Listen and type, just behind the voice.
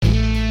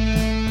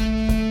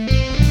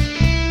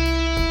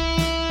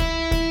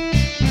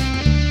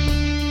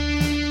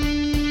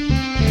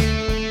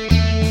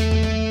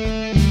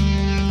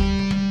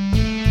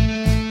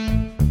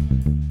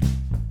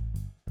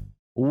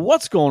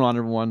What's going on,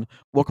 everyone?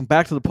 Welcome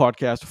back to the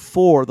podcast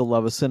For the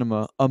Love of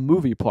Cinema, a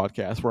movie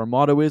podcast where our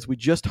motto is we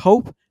just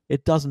hope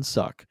it doesn't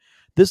suck.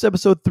 This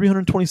episode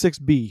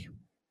 326B.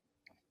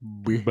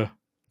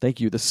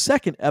 Thank you. The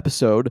second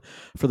episode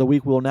for the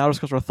week, we'll now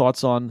discuss our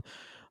thoughts on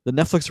the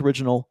Netflix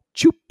original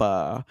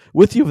Chupa.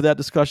 With you for that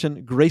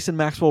discussion, Grayson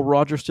Maxwell,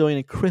 Roger Stillian,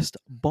 and Chris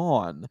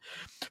Bond.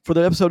 For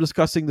the episode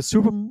discussing the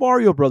Super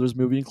Mario Brothers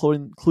movie,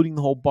 including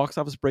the whole box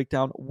office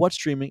breakdown, what's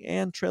streaming,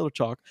 and trailer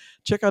talk,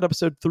 check out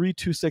episode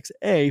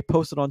 326A,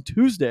 posted on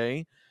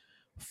Tuesday,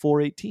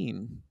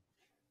 4/18.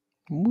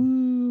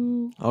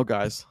 Woo. Oh,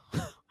 guys.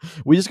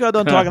 We just got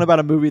done talking about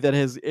a movie that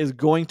is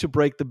going to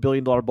break the $1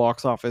 billion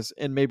box office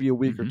in maybe a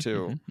week or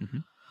two.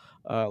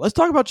 Let's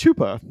talk about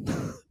Chupa.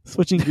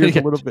 Switching gears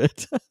a little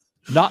bit.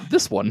 Not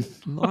this one.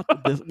 Not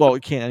this. Well, we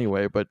can't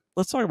anyway, but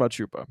let's talk about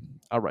Chupa.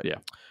 All right. Yeah.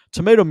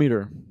 Tomato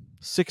meter,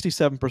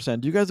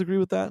 67%. Do you guys agree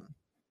with that?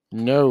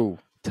 No.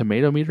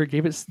 Tomato meter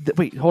gave it...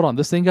 Wait, hold on.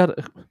 This thing got...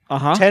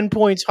 10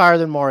 points higher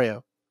than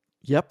Mario.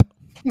 Yep.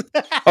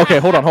 Okay,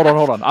 hold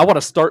on. I want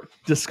to start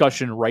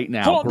discussion right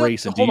now,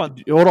 Grayson. Hold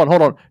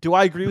on. Do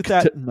I agree with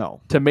that?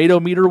 No. Tomato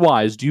meter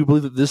wise, do you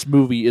believe that this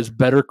movie is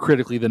better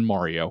critically than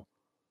Mario?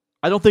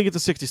 I don't think it's a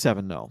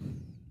 67, no.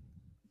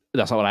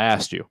 That's not what I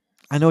asked you.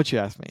 I know what you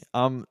asked me.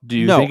 Do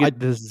you think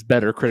this is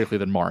better critically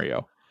than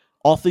Mario?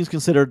 All things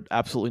considered,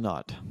 absolutely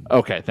not.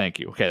 Okay, thank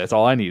you. Okay, that's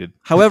all I needed.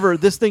 However,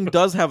 this thing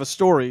does have a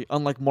story,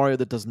 unlike Mario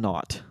that does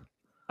not.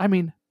 I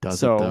mean,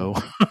 does it though?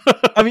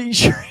 I mean,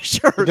 sure.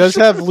 It does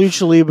have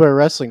Lucha Libre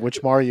wrestling,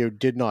 which Mario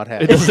did not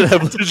have. It doesn't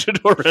have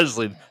luchador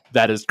wrestling.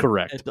 That is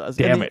correct. It does.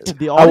 Damn it.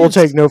 The I will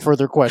take no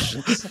further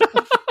questions.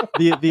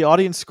 the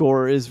audience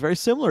score is very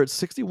similar.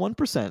 It's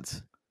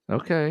 61%.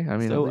 Okay, I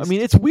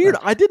mean, it's weird.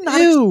 I did not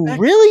expect...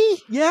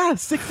 Really? Yeah,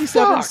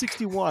 67,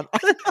 61.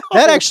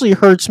 That actually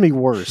hurts me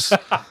worse.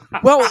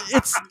 Well,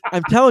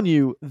 I'm telling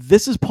you,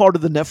 this is part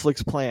of the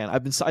Netflix plan.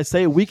 I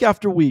say it week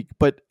after week,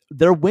 but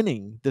they're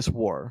winning this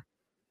war.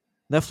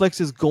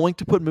 Netflix is going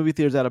to put movie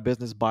theaters out of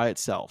business by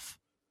itself.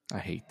 I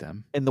hate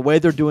them. And the way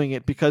they're doing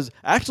it, because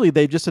actually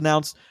they just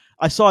announced,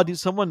 I saw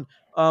someone,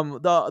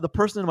 the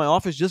person in my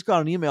office just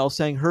got an email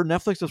saying her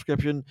Netflix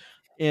subscription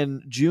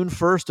in June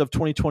 1st of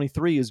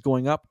 2023 is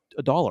going up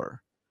 $1.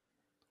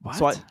 What?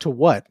 So To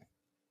what?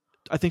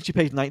 I think she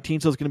pays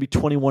 $19, so it's going to be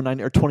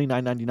 $21.90 or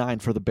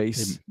 $29.99 for the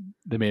base.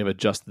 They may have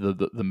adjusted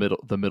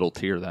the middle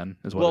tier. Then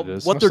is what it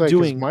is. What they're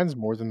doing, mine's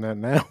more than that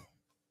now.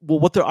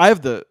 Well, I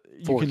have the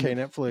 4K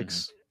Netflix.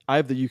 Mm-hmm. I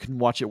have you can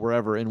watch it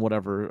wherever in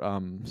whatever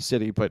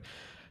city. But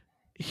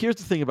here's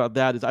the thing about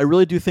that is I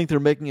really do think they're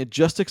making it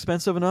just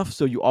expensive enough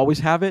so you always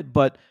have it,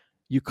 but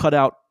you cut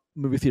out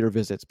movie theater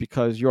visits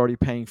because you're already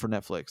paying for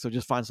Netflix. So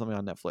just find something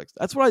on Netflix.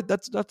 That's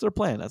their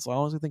plan. That's I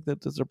honestly think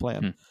that's their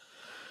plan.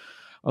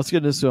 Let's get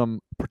into some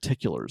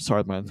particulars.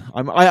 Sorry, man.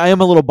 I am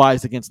a little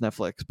biased against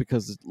Netflix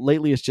because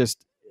lately it's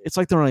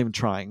like they're not even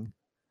trying.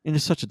 And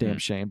it's such a damn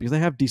shame because they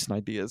have decent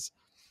ideas.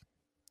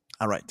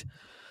 All right.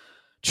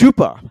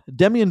 Chupa,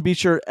 Demian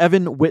Beecher,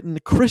 Evan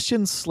Witten,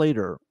 Christian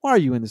Slater. Why are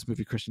you in this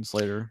movie, Christian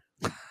Slater?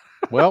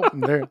 Well,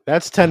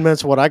 that's 10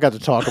 minutes of what I got to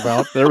talk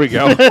about. There we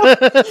go.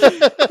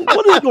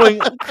 What is going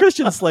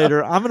Christian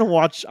Slater? I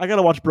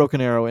gotta watch Broken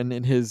Arrow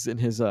in his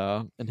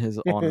honor.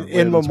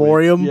 In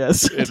memoriam.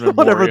 Yes. In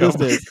Whatever memoriam.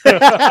 this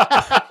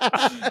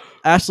is.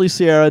 Ashley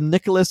Sierra,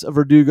 Nicholas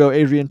Verdugo,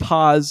 Adrian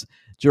Paz,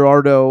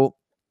 Gerardo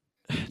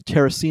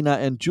Terracina,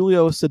 and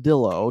Giulio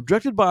Cedillo.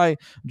 Directed by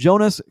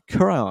Jonas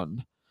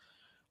Cuarón.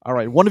 All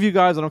right, one of you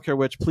guys, I don't care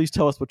which, please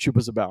tell us what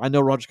Chupa's about. I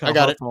know Roger's kind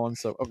of heartful, and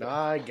so okay.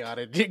 I got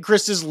it.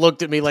 Chris just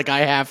looked at me like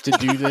I have to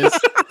do this.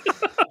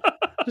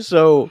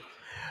 So,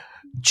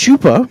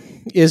 Chupa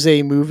is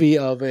a movie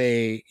of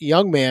a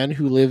young man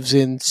who lives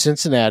in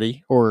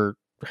Cincinnati, or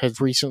has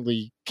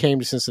recently came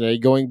to Cincinnati,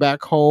 going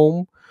back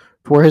home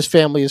to where his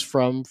family is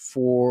from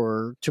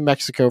to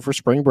Mexico for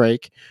spring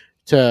break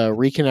to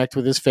reconnect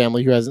with his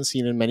family who hasn't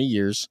seen in many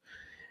years.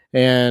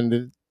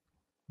 And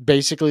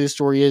basically, the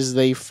story is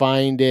they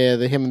find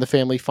him and the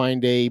family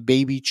find a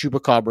baby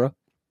chupacabra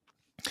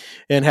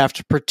and have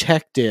to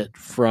protect it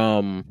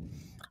from,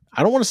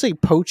 I don't want to say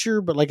poacher,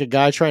 but like a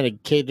guy trying to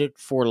kid it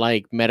for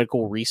like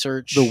medical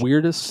research. The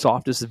weirdest,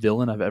 softest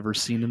villain I've ever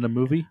seen in a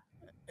movie.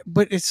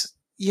 But it's,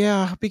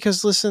 yeah,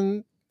 because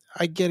listen,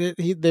 I get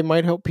it. They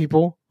might help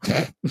people.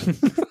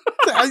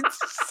 I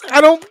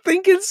don't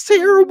think it's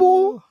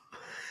terrible.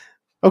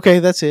 Okay,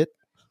 that's it.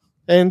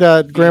 And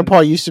Grandpa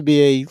used to be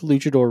a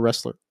luchador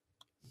wrestler.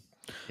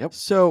 Yep.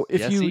 So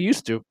he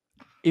used to.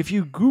 If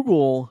you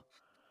Google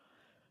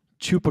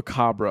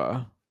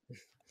Chupacabra,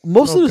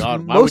 most of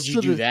why would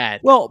you do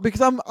that? Well,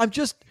 because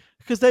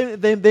because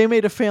they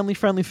made a family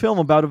friendly film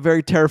about a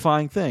very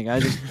terrifying thing.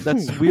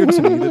 That's weird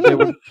to me that they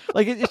would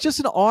like. It's just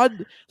an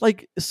odd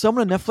like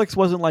someone on Netflix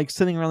wasn't like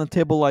sitting around the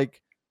table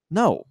like,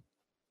 no,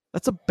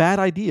 that's a bad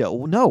idea.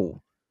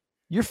 No,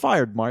 you're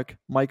fired, Mike,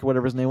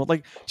 whatever his name was.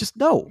 Like, just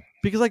no,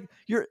 because like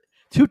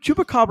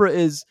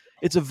Chupacabra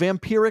it's a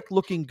vampiric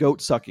looking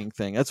goat sucking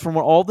thing. That's from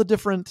all the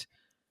different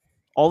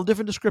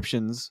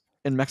descriptions.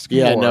 in Mexican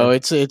Yeah, lore. no,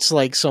 it's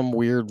like some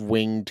weird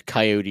winged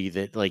coyote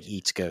that like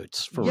eats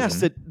goats.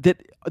 Yes,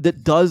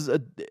 that does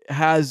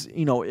has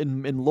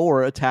in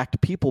lore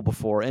attacked people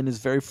before and is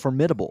very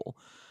formidable.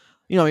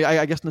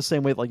 I guess in the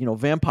same way, like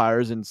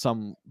vampires in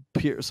some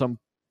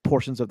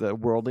portions of the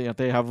world,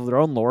 they have their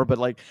own lore, but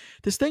like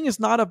this thing is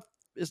not a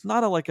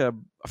like a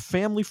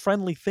family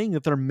friendly thing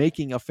that they're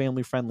making a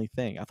family friendly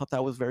thing. I thought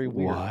that was very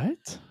weird.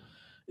 What?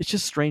 It's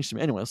just strange to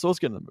me. Anyway, so let's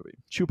get into the movie.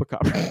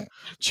 Chupacabra.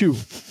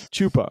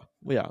 Chupa.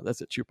 Yeah,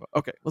 that's it. Chupa.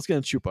 Okay, let's get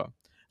into Chupa.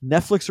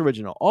 Netflix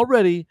original.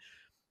 Already,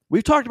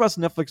 we've talked about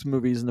some Netflix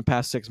movies in the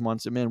past 6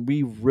 months, and man,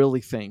 we really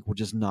think were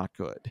just not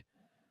good.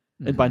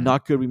 And by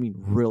not good, we mean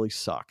really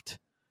sucked.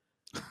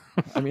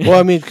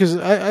 Because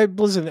I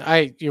listen,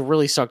 it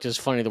really sucked. Is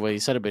funny the way he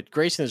said it, but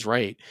Grayson is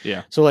right.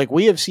 Yeah. So like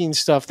we have seen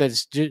stuff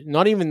that's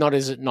not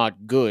is it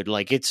not good,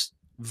 like it's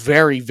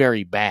very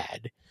very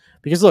bad.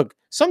 Because look,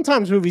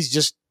 sometimes movies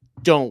just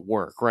don't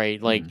work,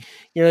 right? Like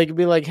they could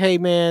be like, hey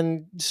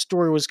man,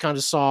 story was kind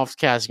of soft,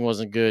 casting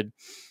wasn't good,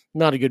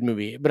 not a good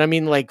movie. But I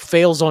mean, like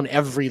fails on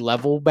every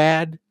level,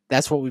 bad.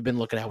 That's what we've been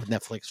looking at with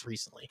Netflix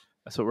recently.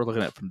 That's what we're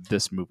looking at from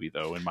this movie,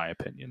 though, in my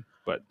opinion.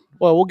 But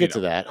we'll get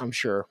to that, I'm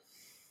sure.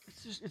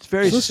 It's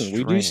very listen.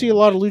 We do see a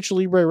lot of lucha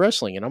libre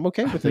wrestling, and I'm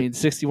okay with it. I mean,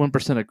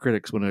 61% of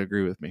critics wouldn't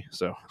agree with me,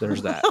 so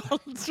there's that.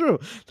 That's true.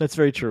 That's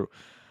very true.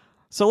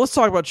 So let's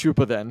talk about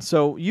Chupa then.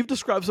 So you've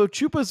described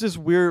Chupa is this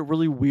weird,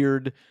 really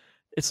weird.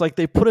 It's like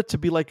they put it to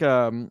be like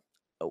how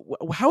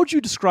would you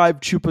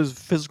describe Chupa's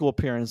physical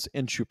appearance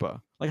in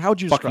Chupa? Like how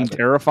would you describe fucking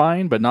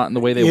terrifying, but not in the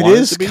way they it want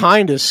is it to be?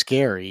 Kind of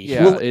scary.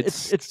 Yeah, well,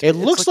 it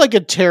looks like a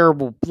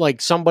terrible,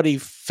 like somebody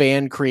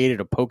fan created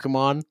a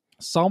Pokemon.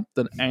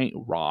 Something ain't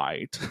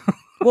right.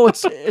 Well,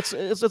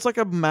 it's like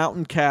a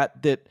mountain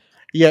cat that.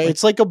 Yeah,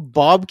 it's like a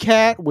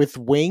bobcat with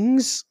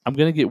wings. I'm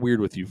gonna get weird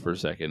with you for a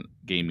second,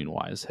 gaming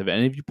wise. Have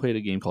any of you played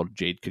a game called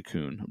Jade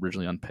Cocoon,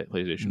 originally on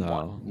PlayStation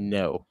 1?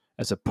 No.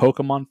 As a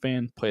Pokemon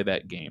fan, play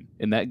that game.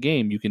 In that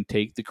game, you can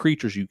take the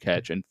creatures you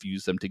catch and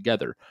fuse them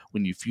together.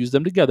 When you fuse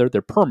them together,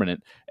 they're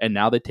permanent, and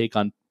now they take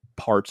on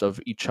parts of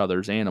each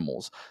other's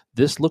animals.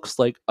 This looks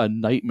like a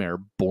nightmare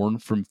born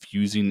from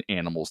fusing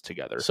animals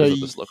together. So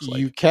this looks like.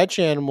 You catch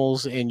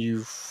animals and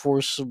you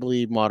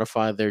forcibly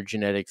modify their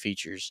genetic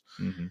features.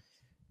 Mm-hmm.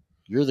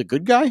 You're the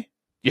good guy?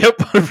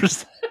 Yep.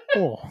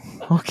 Oh,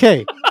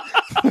 okay.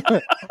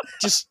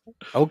 Just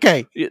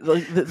okay.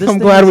 I'm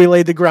glad we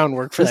laid the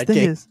groundwork for that thing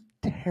game. Is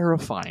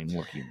terrifying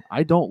looking.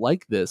 I don't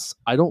like this.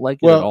 I don't like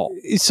it at all.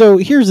 So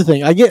here's the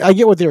thing. I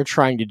get what they're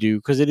trying to do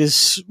because it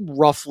is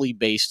roughly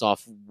based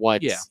off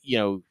what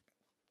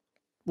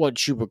what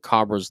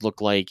chupacabras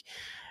look like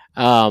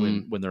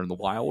when they're in the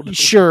wild.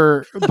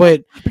 Sure,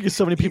 but because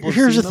so many people.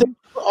 Here's the thing.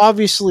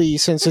 Obviously,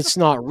 since it's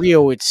not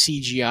real, it's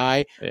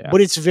CGI, but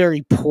it's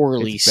very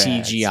poorly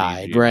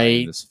CGI'd,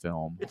 right? In this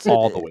film, it's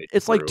all the way.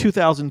 It's through. like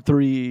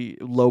 2003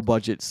 low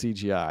budget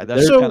CGI.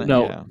 That's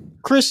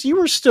Chris, you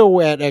were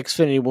still at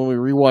Xfinity when we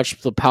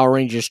rewatched the Power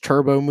Rangers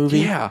Turbo movie.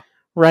 Yeah.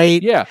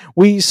 Right? Yeah.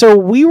 We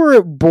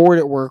were bored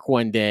at work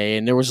one day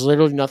and there was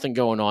literally nothing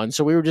going on.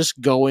 So we were just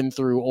going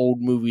through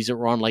old movies that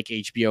were on like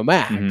HBO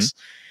Max.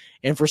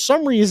 Mm-hmm. And for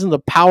some reason the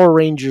Power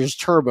Rangers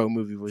Turbo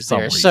movie was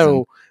there.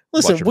 So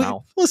listen,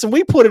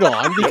 we put it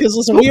on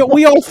because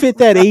we all fit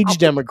that age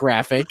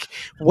demographic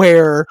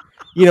where,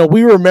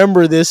 we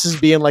remember this as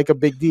being like a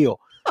big deal.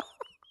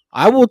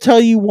 I will tell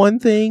you one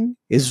thing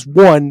is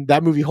one,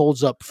 that movie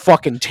holds up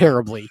fucking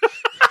terribly.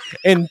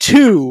 And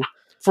two,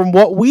 from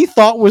what we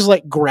thought was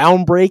like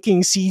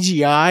groundbreaking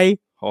CGI.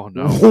 Oh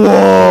no!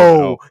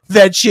 Whoa,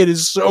 that shit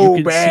is so you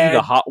can bad. See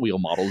the Hot Wheel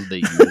models they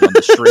use on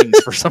the strings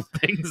for some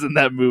things in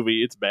that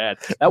movie. It's bad.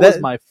 That was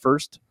my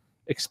first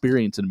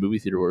experience in a movie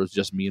theater where it was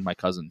just me and my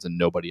cousins and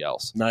nobody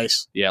else.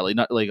 Nice. Yeah,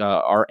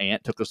 our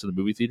aunt took us to the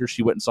movie theater.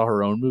 She went and saw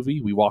her own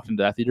movie. We walked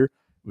into that theater.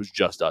 It was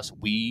just us.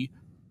 We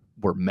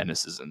were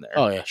menaces in there.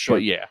 Oh yeah, sure.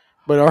 But yeah.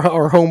 But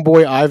our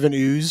homeboy Ivan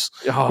Ooze,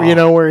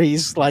 where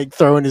he's like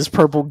throwing his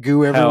purple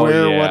goo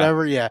everywhere or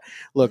whatever. Yeah.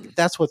 Look,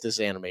 that's what this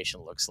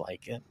animation looks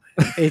like.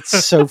 It's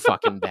so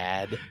fucking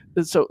bad.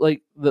 So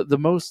like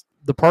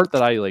the part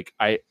that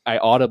I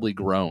audibly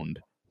groaned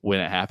when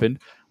it happened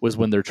was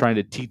when they're trying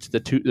to teach the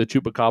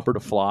chupacabra to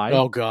fly.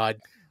 Oh God.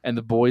 And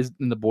the boys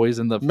in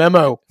the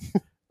memo.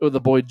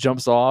 The boy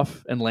jumps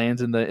off and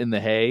lands in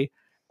the hay,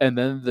 and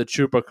then the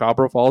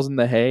chupacabra falls in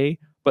the hay,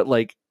 but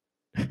like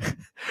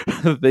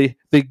they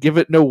give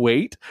it no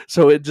weight,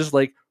 so it just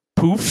like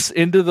poofs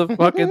into the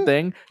fucking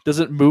thing,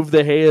 doesn't move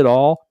the hay at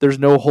all. There's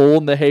no hole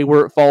in the hay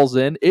where it falls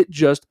in. It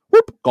just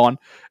gone.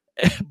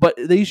 But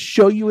they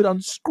show you it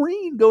on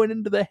screen going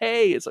into the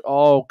hay. It's like,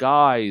 oh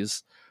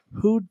guys,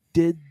 who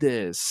did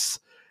this?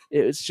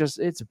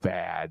 It's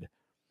bad.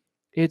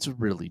 It's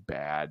really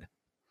bad.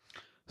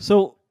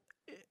 So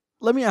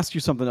let me ask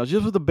you something else,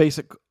 just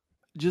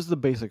the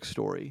basic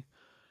story.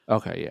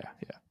 Okay, yeah.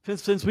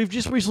 Since we've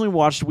just recently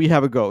watched We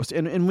Have a Ghost,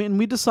 and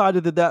we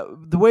decided that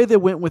the way they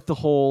went with the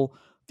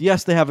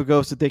yes, they have a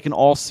ghost that they can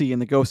all see,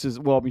 and the ghost is,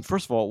 well, I mean,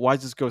 first of all, why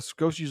is this ghost?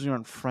 Ghosts usually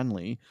aren't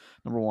friendly.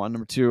 Number one,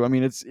 number two. I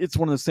mean, it's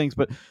one of those things,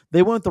 but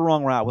they went the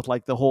wrong route with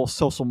like the whole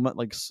social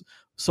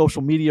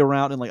media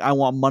route and like I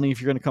want money if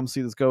you're going to come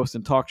see this ghost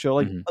and talk show.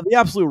 Like the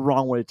absolute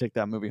wrong way to take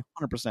that movie,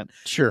 100%.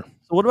 Sure.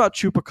 So what about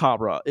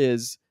Chupacabra?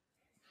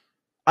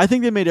 I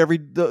think they made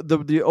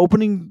the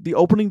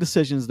opening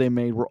decisions they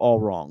made were all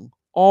wrong.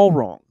 All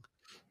wrong.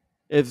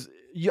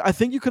 I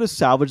think you could have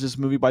salvaged this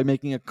movie by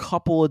making a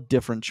couple of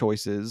different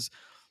choices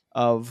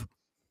of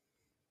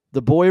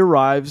the boy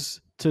arrives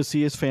to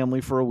see his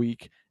family for a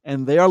week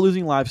and they are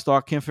losing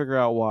livestock, can't figure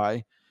out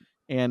why.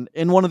 And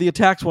in one of the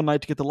attacks one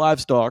night to get the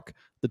livestock,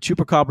 the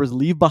Chupacabras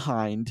leave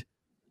behind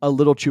a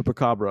little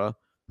Chupacabra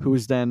who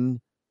is then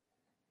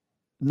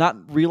not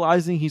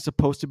realizing he's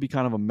supposed to be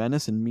kind of a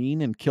menace and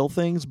mean and kill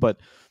things, but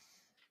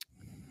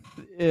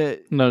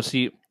no,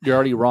 see, you're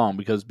already wrong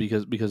because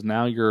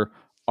now you're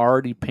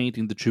already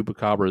painting the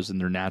Chupacabras in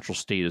their natural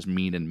state as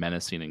mean and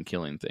menacing and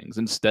killing things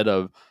instead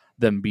of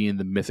them being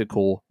the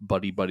mythical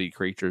buddy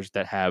creatures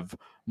that have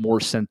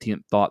more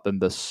sentient thought than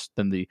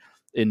the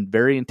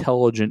very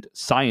intelligent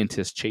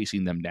scientists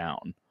chasing them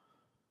down.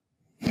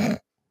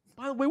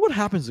 By the way, what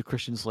happens to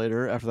Christian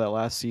Slater after that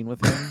last scene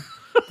with him?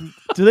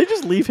 Do they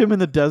just leave him in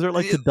the desert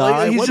like to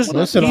die?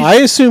 Listen, I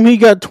assume he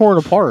got torn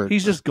apart.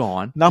 He's just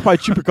gone. Not by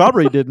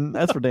Chupacabra, he didn't.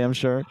 That's for damn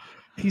sure.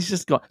 He's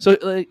just gone. So,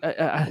 like,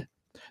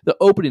 the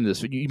opening of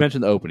this, you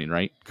mentioned the opening,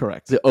 right?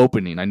 Correct. The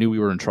opening, I knew we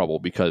were in trouble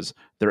because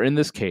they're in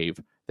this cave.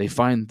 They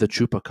find the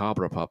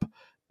Chupacabra pup,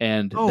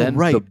 and then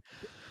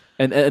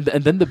and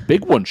then the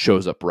big one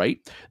shows up. Right,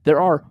 there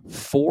are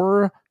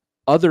 4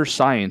 other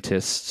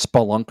scientists,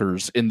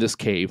 spelunkers in this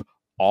cave.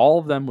 All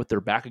of them with their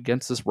back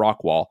against this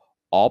rock wall,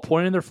 all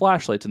pointing their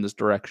flashlights in this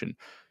direction.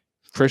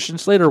 Christian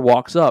Slater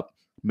walks up,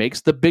 makes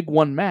the big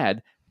one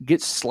mad,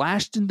 gets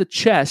slashed in the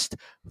chest,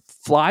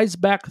 flies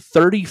back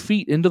 30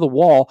 feet into the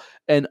wall,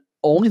 and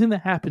only thing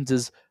that happens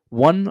is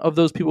one of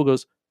those people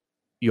goes,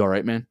 "You all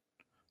right, man?"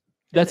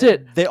 That's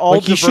it. They all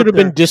he should have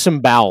been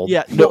disemboweled.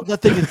 Yeah, no, the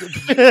thing is,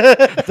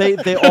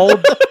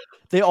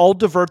 they all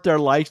divert their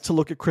lights to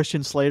look at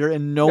Christian Slater,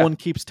 and no one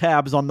keeps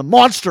tabs on the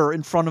monster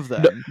in front of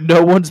them.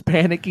 No one's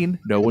panicking.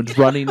 No one's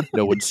running.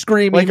 No one's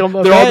screaming.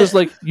 They're all just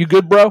like, "You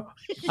good, bro?"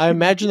 I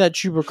imagine that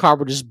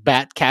Chupacabra just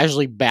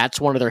casually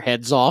bats one of their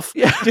heads off.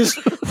 Yeah, just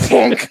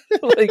like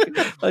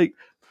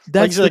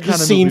that's like the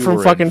scene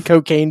from fucking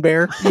Cocaine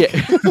Bear. Yeah,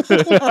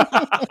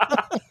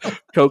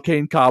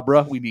 Cocaine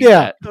Cabra. We need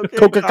that.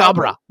 Coca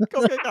Cabra.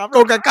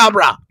 Coca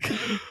Cabra.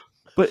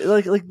 But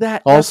like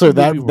that. Also,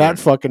 that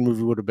fucking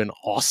movie would have been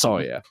awesome. Oh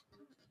yeah.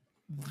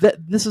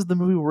 This is the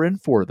movie we're in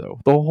for though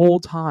the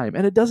whole time,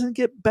 and it doesn't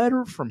get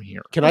better from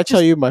here. Can I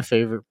tell you my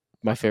favorite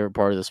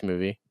part of this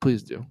movie?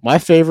 Please do. My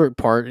favorite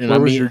part, and Where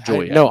was your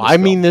joy? I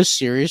mean this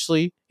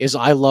seriously, is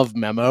I love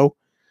Memo,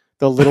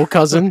 the little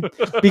cousin,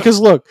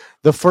 because look,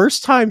 the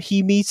first time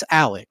he meets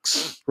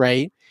Alex,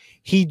 right?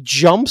 He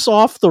jumps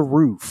off the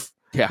roof,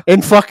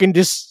 and fucking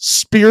just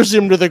spears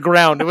him to the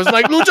ground. It was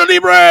like Lucha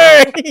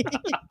Libre.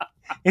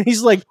 And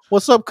he's like,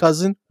 "What's up,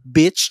 cousin,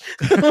 bitch?"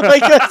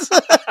 Like that's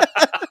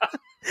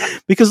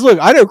because look,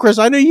 I know Chris.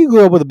 I know you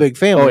grew up with a big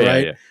family,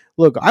 right? Yeah.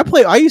 Look,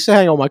 I used to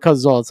hang out with my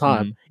cousins all the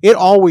time. Mm-hmm. It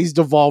always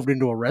devolved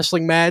into a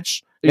wrestling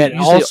match that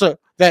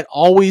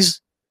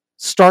always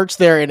starts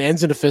there and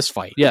ends in a fist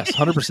fight. Yes,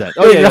 100%.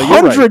 Oh yeah,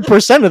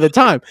 100% of the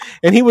time.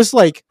 And he was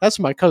like, "That's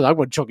my cousin. I'm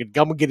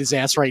gonna get his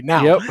ass right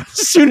now." Yep.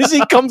 As soon as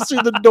he comes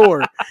through the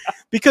door,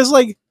 because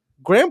like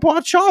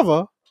Grandpa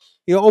Chava,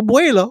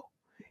 abuelo,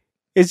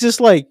 it's just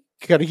like,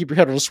 you gotta keep your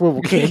head on a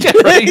swivel, kid.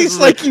 Right? He's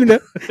like, you know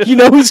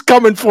who's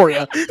coming for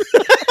you.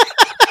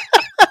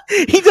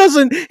 He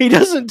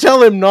doesn't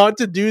tell him not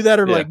to do that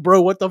or like,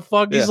 "Bro, what the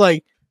fuck?" He's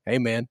like, "Hey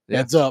man,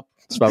 heads up.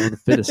 Survival of the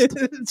fittest."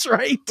 That's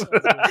right.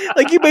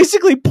 Like he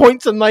basically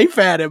points a knife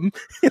at him.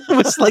 It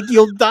was like,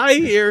 "You'll die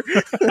here."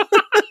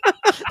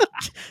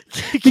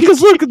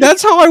 Because look,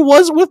 that's how I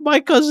was with my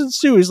cousins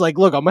too. He's like,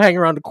 "Look, I'm gonna hang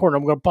around the corner.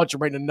 I'm gonna punch him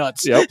right in the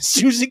nuts." Yep. As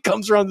soon as he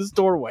comes around this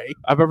doorway.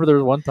 I remember there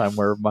was one time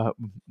where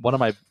one of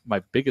my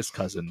biggest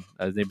cousin,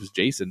 his name was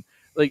Jason,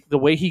 like the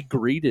way he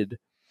greeted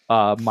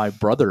my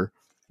brother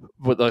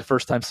with the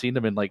first time seeing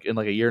him in like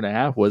a year and a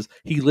half was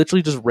he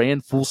literally just ran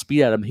full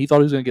speed at him. He thought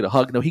he was gonna get a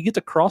hug. No, he gets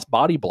a cross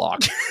body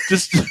block.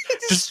 just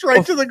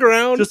straight to the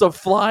ground. Just a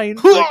flying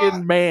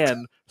freaking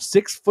man,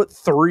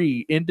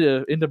 6'3"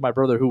 into my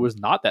brother, who was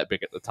not that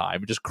big at the time,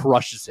 and just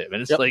crushes him.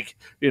 And it's like,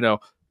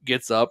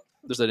 gets up.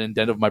 There's an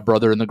indent of my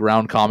brother in the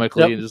ground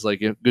comically, and just like,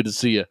 "Good to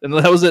see you." And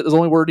that was it. That's the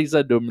only word he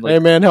said to him. Like, "Hey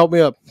man, help me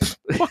up."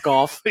 Fuck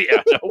off.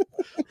 Yeah, no.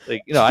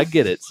 Like, I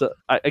get it. So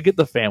I get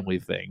the family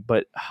thing,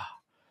 but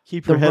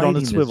keep your head on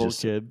the swivel,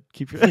 kid.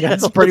 Keep your head.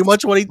 That's pretty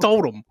much what he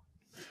told him.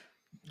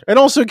 And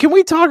also, can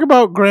we talk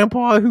about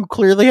Grandpa, who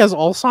clearly has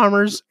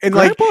Alzheimer's? And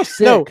Grandpa's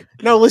sick.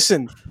 No,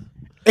 listen.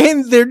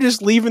 And they're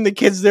just leaving the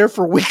kids there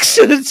for weeks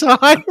at a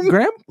time.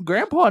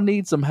 Grandpa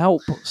needs some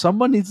help.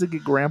 Someone needs to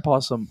get Grandpa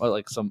some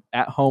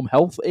at-home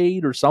health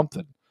aid or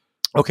something.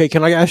 Okay,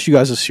 can I ask you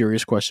guys a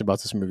serious question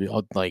about this movie?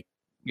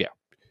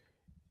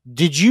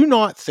 Did you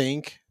not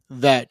think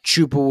that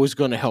Chupa was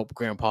going to help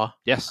Grandpa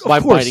Yes. by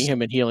course. biting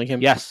him and healing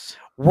him? Yes.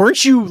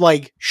 Weren't you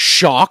like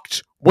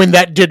shocked when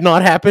that did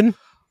not happen?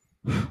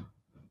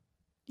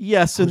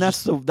 Yes, and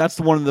that's the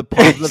one of the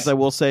positives I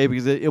will say,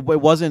 because it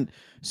wasn't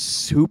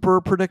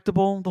super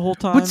predictable the whole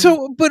time.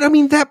 But I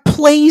mean, that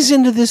plays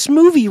into this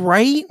movie,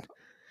 right?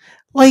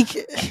 Like,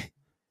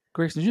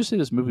 Grace, did you say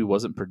this movie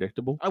wasn't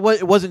predictable?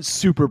 It wasn't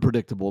super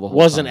predictable the whole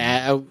wasn't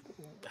time.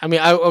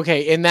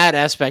 okay, in that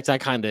aspect I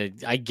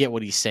get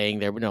what he's saying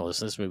there, but no,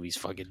 listen, this movie's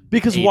fucking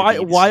Because A to why B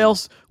to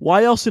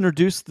why C. else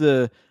introduce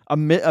a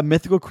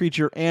mythical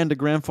creature and a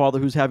grandfather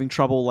who's having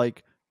trouble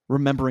like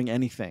remembering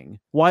anything?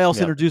 Why else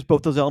Yep. introduce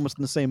both those elements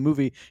in the same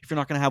movie if you're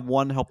not going to have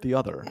one help the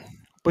other?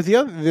 But the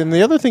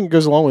other thing that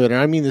goes along with it, and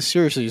I mean this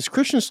seriously, is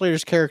Christian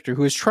Slater's character,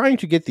 who is trying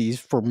to get these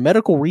for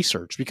medical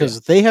research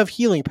because they have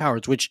healing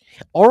powers, which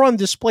are on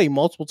display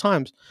multiple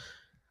times.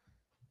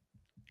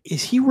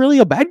 Is he really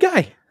a bad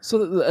guy?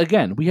 So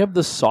again, we have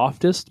the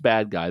softest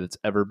bad guy that's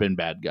ever been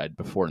bad guy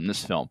before in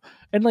this film.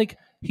 And like,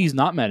 he's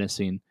not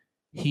menacing.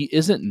 He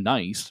isn't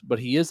nice, but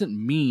he isn't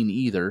mean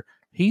either.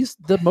 He's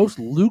the most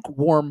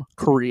lukewarm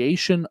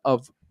creation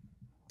of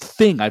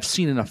thing I've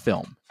seen in a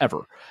film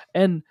ever.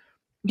 And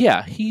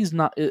yeah, he's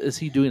not. Is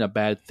he doing a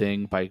bad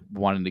thing by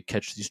wanting to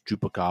catch these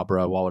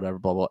chupacabra while whatever,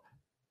 blah, blah?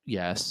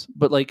 Yes.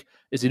 But like,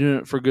 is he doing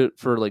it for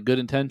good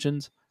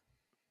intentions?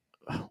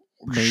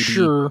 Maybe.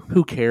 Sure.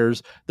 Who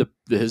cares? The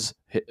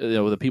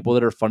people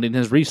that are funding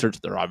his research,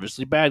 they're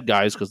obviously bad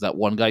guys because that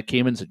one guy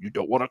came in and said you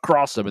don't want to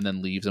cross him and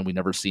then leaves and we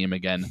never see him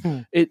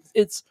again.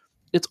 It's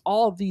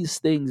all of these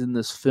things in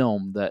this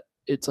film that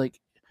it's like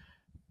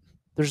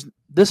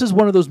this is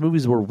one of those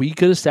movies where we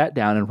could have sat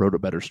down and wrote a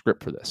better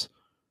script for this.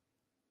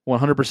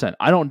 100%.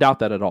 I don't doubt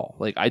that at all.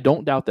 Like, I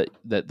don't doubt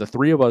that the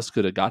three of us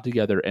could have got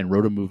together and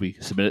wrote a movie,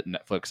 submitted it to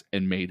Netflix,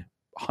 and made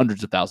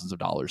hundreds of thousands of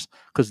dollars,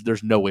 because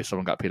there's no way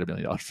someone got paid $1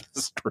 million for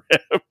the script.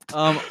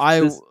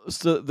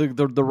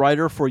 The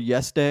writer for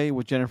Yes Day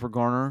with Jennifer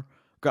Garner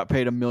got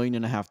paid $1.5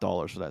 million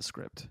for that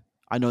script.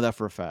 I know that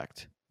for a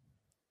fact.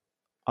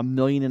 $1.5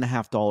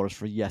 million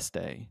for Yes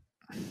Day.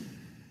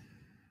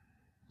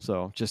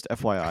 So just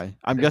FYI,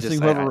 I'm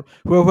guessing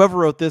whoever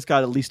wrote this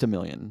got at least $1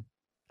 million,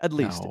 at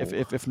least, No.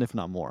 if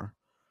not more.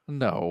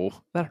 No,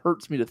 that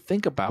hurts me to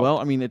think about. Well,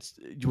 I mean,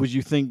 would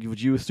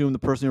you assume the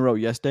person who wrote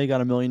Yes Day got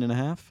 $1.5 million?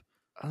 No,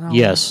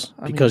 Yes,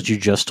 I because mean,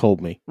 you just told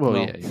me. Well,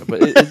 Well. yeah, but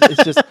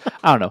it's just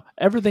I don't know.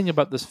 Everything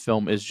about this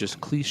film is just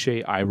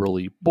cliche, eye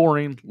rolly,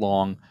 boring,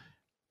 long,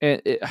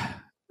 and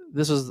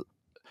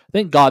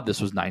thank God this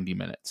was 90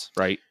 minutes,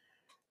 right?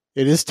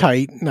 It is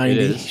tight, 90. It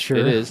is, Sure,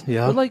 it is.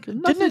 Yeah. But like,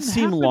 Didn't it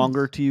seem happened.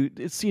 longer to you?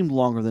 It seemed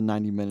longer than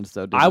 90 minutes,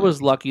 though. Didn't I it?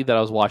 was lucky that I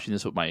was watching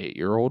this with my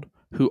 8-year-old,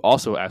 who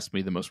also asked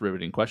me the most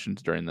riveting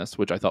questions during this,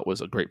 which I thought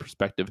was a great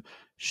perspective.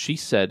 She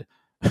said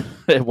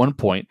at one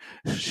point,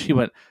 she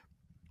went,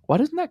 "Why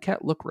doesn't that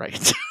cat look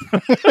right?"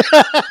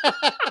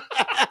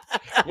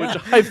 Which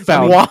I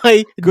found.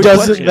 Why Good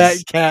doesn't question. that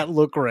cat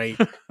look right?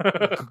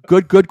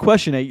 Good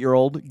question,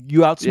 8-year-old.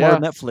 You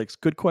outsmarted Yeah. Netflix.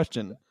 Good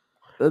question.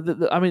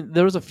 I mean,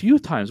 there was a few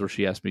times where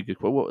she asked me good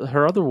questions.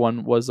 Her other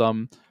one was I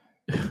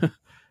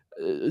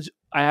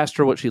asked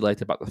her what she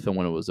liked about the film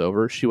when it was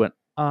over. She went,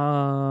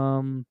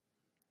 that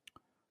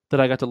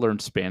I got to learn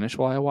Spanish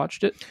while I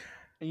watched it.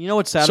 And you know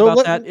what's sad So about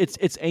let- that?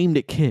 It's aimed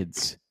at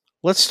kids.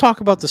 Let's talk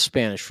about the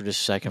Spanish for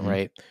just a second, Mhm.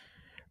 right?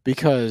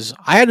 Because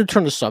I had to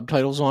turn the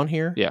subtitles on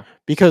here. Yeah.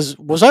 Because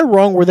was I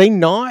wrong? Were they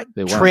not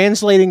They weren't.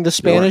 translating the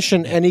Spanish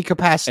in any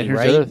capacity, And here's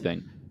right? the other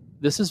thing: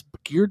 this is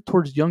geared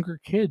towards younger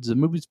kids. The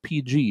movie's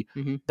PG.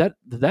 Mhm.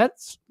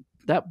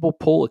 That will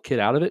pull a kid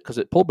out of it, because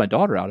it pulled my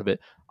daughter out of it.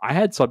 I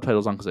had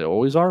subtitles on because they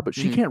always are, but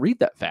she Mhm. can't read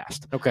that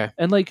fast. Okay.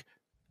 And like,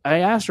 I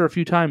asked her a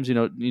few times, do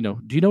you know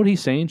what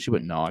he's saying? She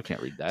went, "No, I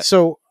can't read that."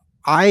 So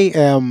I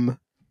am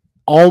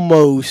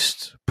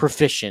almost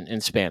proficient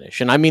in Spanish.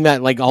 And I mean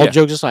that, like, all Yeah.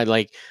 jokes aside,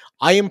 like,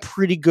 I am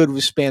pretty good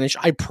with Spanish.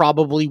 I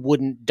probably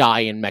wouldn't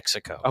die in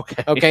Mexico.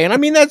 Okay. Okay. And I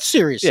mean that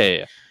seriously.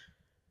 Yeah.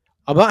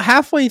 About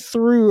halfway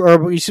through,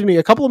 or excuse me,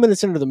 a couple of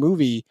minutes into the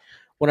movie,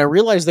 when I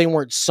realized they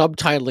weren't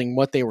subtitling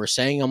what they were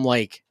saying, I'm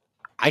like,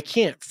 I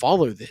can't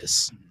follow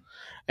this.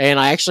 And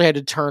I actually had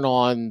to turn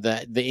on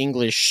the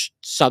English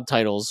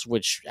subtitles,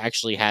 which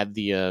actually had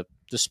the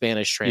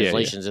Spanish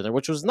translations in there,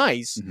 which was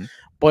nice. Mhm.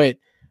 But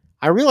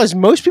I realized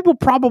most people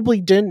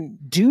probably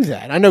didn't do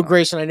that. I know,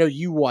 Grayson, I know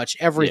you watch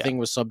everything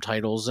with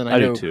subtitles, and I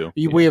do know too.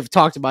 we have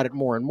talked about it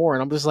more and more.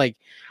 And I'm just like,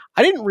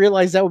 I didn't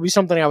realize that would be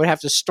something I would have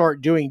to start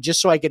doing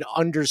just so I could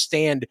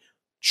understand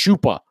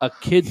Chupa. A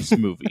kids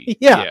movie.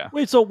 Yeah.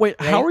 Wait, Right?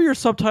 how are your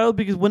subtitles?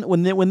 Because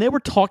when they were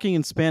talking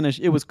in Spanish,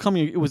 it was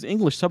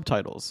English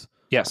subtitles.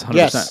 Yes. 100%.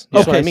 Yes. Yeah.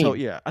 That's what I Okay, mean. so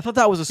yeah, I thought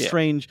that was a Yeah.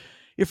 strange.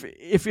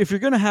 If you're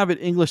gonna have it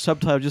English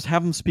subtitle, just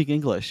have them speak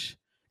English,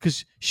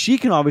 because she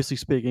can obviously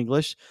speak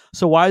English.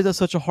 So why is that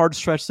such a hard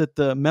stretch that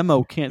the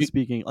memo can't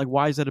speak English? Like,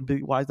 why is that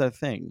a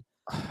thing?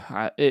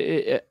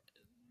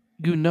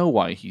 You know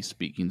why he's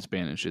speaking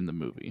Spanish in the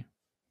movie.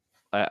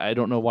 I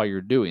don't know why you're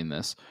doing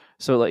this.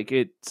 So like,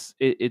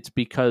 it's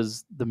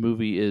because the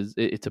movie is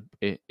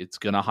it's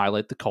gonna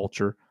highlight the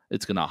culture.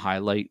 It's going to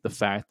highlight the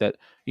fact that,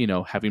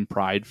 having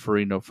pride for,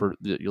 for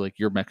like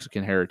your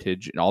Mexican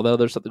heritage and all the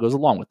other stuff that goes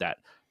along with that.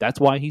 That's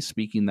why he's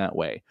speaking that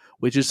way,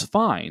 which is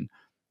fine,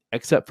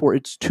 except for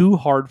it's too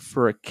hard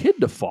for a kid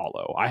to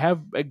follow. I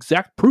have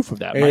exact proof of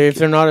that. If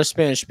they're not a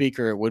Spanish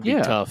speaker, it would be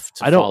tough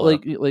to follow. I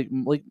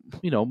don't like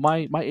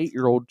my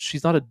 8-year-old,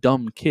 she's not a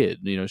dumb kid.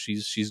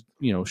 She's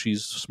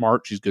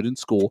smart, she's good in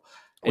school.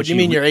 What do you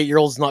mean your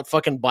 8-year-old's not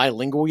fucking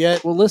bilingual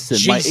yet? Well, listen,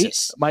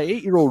 Jesus. my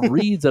 8-year-old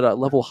reads at a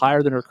level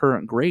higher than her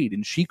current grade,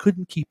 and she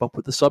couldn't keep up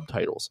with the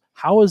subtitles.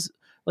 How is,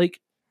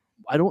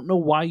 I don't know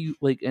why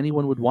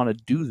anyone would want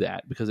to do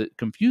that, because it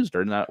confused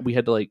her, and we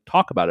had to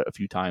talk about it a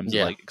few times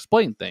and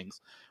explain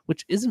things,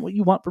 which isn't what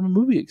you want from a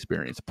movie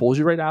experience. It pulls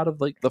you right out of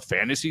the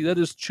fantasy that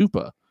is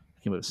Chupa. I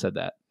can't have said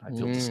that. I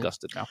feel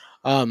disgusted now.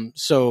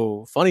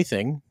 So funny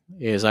thing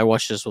is, I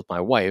watched this with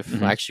my wife.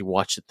 Mm-hmm. I actually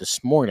watched it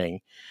this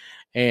morning,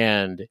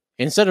 and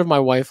instead of my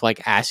wife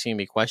asking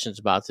me questions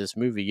about this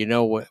movie,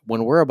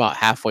 when we're about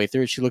halfway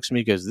through it, she looks at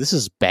me and goes, "This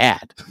is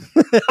bad."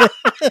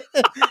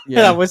 And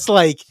I was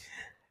like,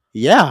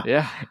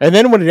 yeah. And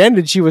then when it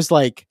ended, she was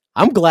like,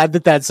 "I'm glad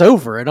that that's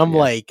over." And I'm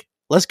like,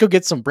 "Let's go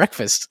get some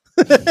breakfast."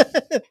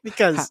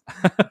 Because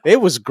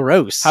it was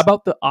gross. How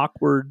about the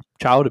awkward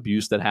child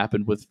abuse that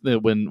happened with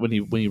when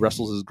he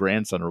wrestles his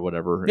grandson or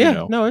whatever?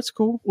 Yeah, no, it's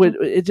cool.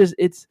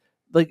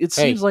 It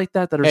seems like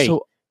that are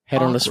so head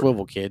awkward. on a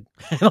swivel, kid.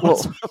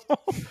 Well,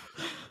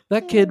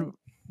 that kid,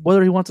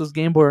 whether he wants his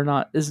Game Boy or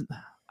not,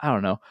 I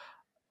don't know.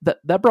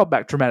 That brought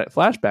back traumatic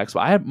flashbacks.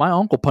 But my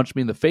uncle punched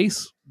me in the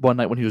face one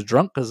night when he was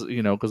drunk because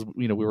we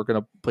were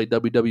gonna play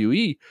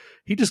WWE.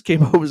 He just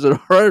came over and said, "All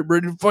right,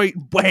 ready to fight."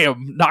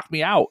 Wham! Knocked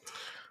me out.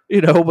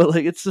 But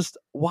it's just,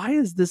 why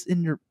is this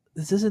in your?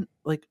 This isn't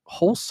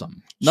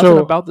wholesome. Nothing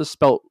about this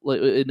spelt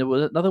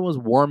nothing was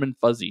warm and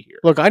fuzzy here.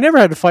 Look, I never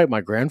had to fight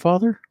my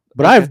grandfather,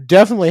 but I've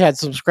definitely had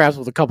some scraps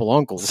with a couple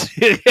uncles.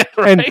 Right?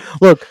 And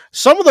look,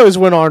 some of those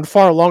went on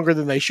far longer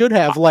than they should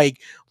have.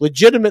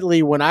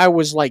 Legitimately, when I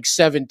was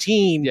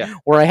 17,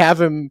 where I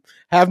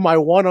have my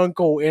one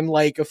uncle in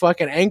a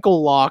fucking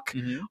ankle lock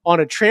on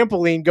a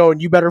trampoline going,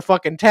 "You better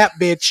fucking tap,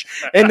 bitch."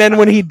 And then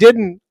when he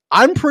didn't,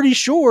 I'm pretty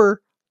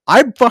sure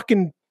I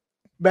fucking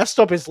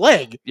messed up his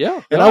leg.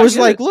 Yeah. And I was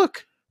like,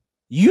 "Look,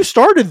 you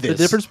started this."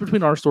 The difference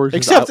between our stories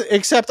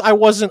except I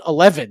wasn't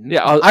 11.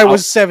 Yeah, I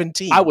was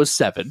 17. I was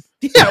 7.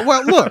 Yeah,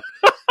 well, look.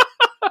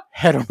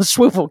 Head on a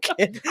swivel,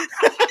 kid.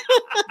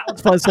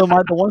 That's fun. So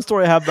the one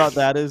story I have about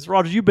that is,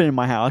 Roger, you've been in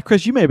my house.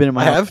 Chris, you may have been in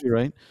my house too,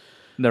 right?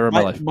 Never in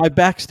my life. My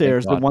back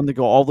stairs, the one that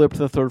go all the way up to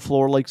the third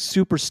floor,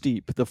 super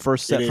steep. The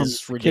first set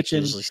from the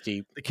kitchen,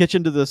 steep. The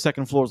kitchen to the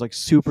second floor is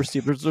super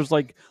steep. There's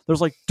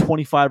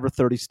 25 or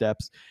 30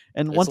 steps.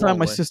 And one time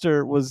my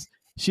sister was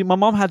my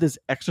mom had this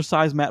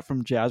exercise mat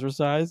from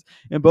Jazzercise,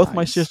 and both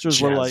my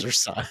sisters were like,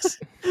 well,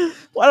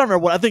 I don't remember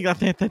what I think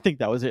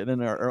that was it in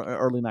the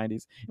early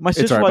 90s. And my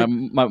sister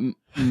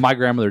my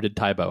grandmother did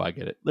Taibo. I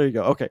get it. There you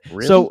go. Okay.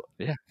 Really? So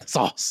yeah, that's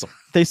awesome.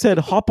 They said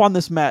hop on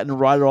this mat and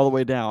ride it all the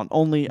way down.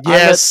 Only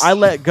yes. I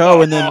let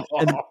go and then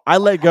I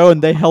let go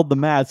and they held the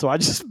mat, so I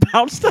just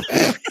bounced up.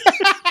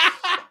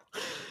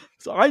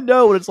 So I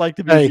know what it's like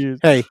to be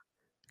abused. Hey,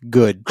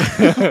 good.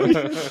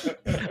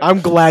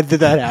 I'm glad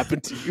that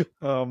happened to you.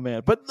 Oh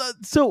man! But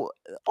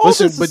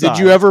listen, but did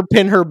you ever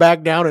pin her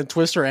back down and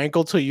twist her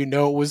ankle till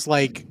it was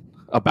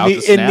about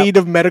in need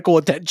of medical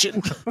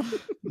attention?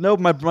 No,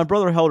 my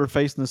brother held her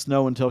face in the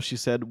snow until she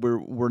said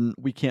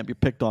we can't be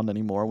picked on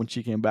anymore when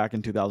she came back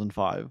in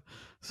 2005.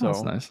 So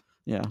that's nice.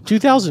 Yeah,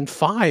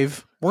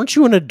 2005. Weren't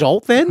you an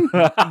adult then?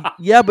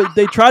 Yeah, but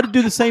they tried to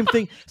do the same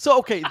thing. So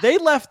okay, they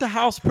left the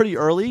house pretty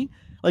early.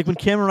 When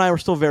Cameron and I were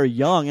still very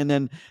young, and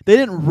then they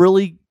didn't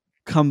really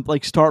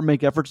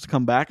make efforts to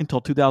come back until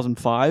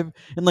 2005,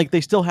 and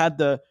they still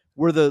had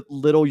we're the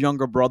little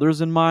younger brothers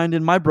in mind,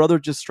 and my brother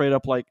just straight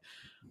up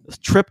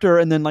tripped her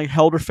and then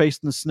held her face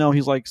in the snow.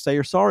 He's like, "Say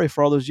you're sorry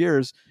for all those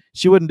years."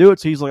 She wouldn't do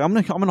it, so he's like, I'm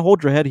gonna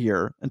hold your head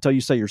here until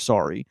you say you're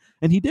sorry,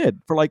 and he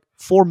did for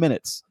 4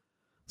 minutes.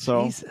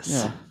 So Jesus.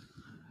 Yeah.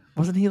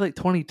 Wasn't he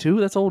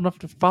 22? That's old enough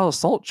to file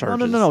assault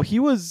charges. No. He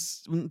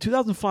was in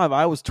 2005.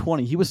 I was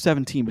 20. He was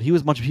 17, but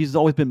he's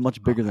always been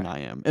much bigger than I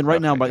am. And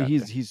right now, but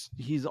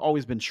he's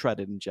always been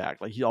shredded and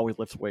jacked. He always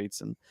lifts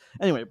weights. And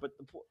anyway, but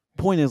the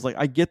point is,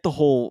 I get the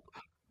whole.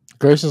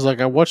 Grayson's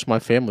I watched my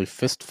family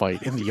fist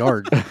fight in the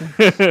yard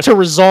to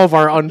resolve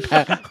our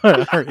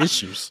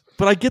issues.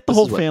 But I get the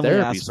whole family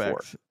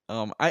aspect.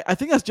 I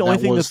think that's the only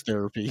thing that's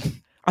therapy.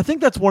 I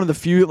think that's one of the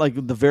few,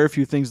 the very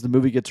few things the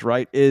movie gets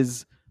right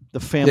is the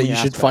family. That you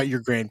should fight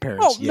your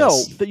grandparents. Oh, yes.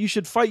 No, that you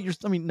should fight your.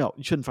 I mean, no,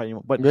 you shouldn't fight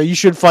anyone. But you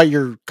should fight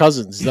your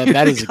cousins.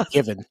 That is a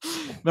given.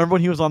 Remember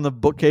when he was on the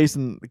bookcase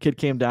and the kid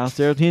came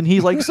downstairs and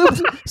he's like,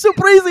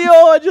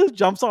 "Surprisio!" and just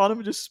jumps on him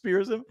and just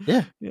spears him.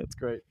 Yeah, it's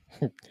great.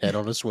 Head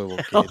on a swivel,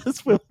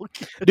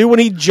 kid. Dude, when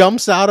he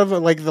jumps out of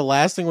it, the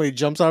last thing when he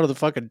jumps out of the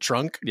fucking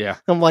trunk, yeah,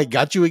 I'm like,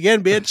 "Got you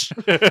again, bitch."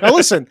 Now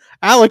listen,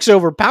 Alex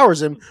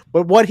overpowers him,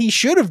 but what he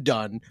should have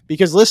done,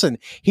 because listen,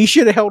 he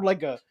should have held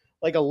like a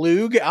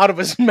lug out of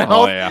his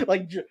mouth,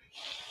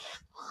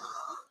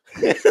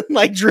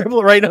 like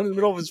dribble right in the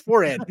middle of his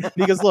forehead.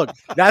 Because look,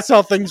 that's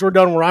how things were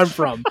done where I'm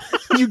from.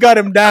 You got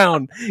him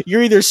down.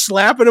 You're either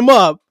slapping him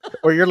up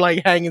or you're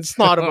like hanging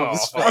snot above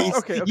his face.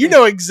 Okay. You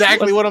know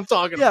exactly what I'm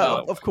talking Yeah,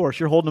 about. of course.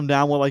 You're holding them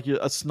down with like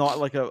a snot,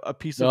 like a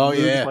piece of Oh,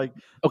 glue, yeah. like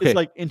Okay. it's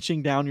like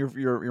inching down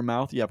your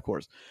mouth. Yeah, of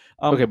course.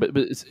 Okay, but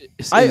it's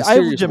I in a have a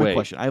serious legitimate way.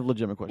 question. I have a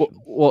legitimate Well,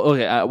 question.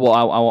 okay. I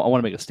want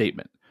to make a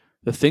statement.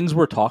 The things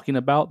we're talking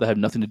about that have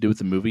nothing to do with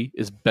the movie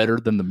is better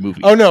than the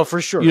movie. Oh no,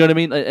 for sure. You know what I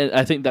mean? And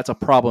I think that's a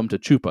problem to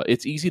Chupa.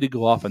 It's easy to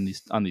go off on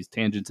these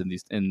tangents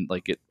and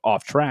like get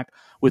off track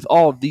with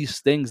all of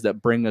these things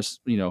that bring us,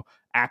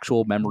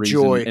 actual memories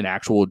Joy. and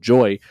actual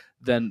joy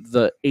than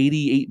the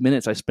 88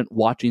 minutes I spent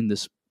watching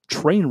this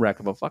train wreck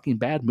of a fucking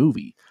bad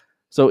movie.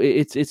 So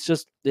it's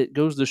just, it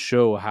goes to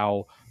show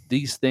how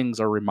these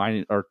things are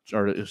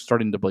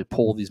starting to like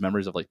pull these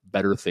memories of like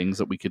better things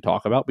that we could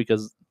talk about,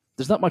 because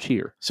there's not much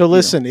here. So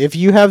listen, if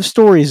you have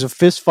stories of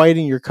fist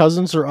fighting your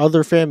cousins or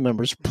other family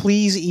members,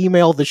 please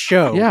email the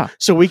show. Yeah,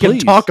 so we can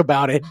please. talk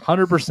about it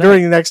 100%.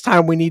 during the next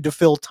time we need to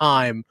fill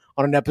time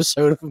on an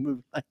episode of a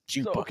movie like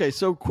Chupa.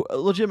 So a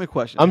legitimate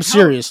question. I'm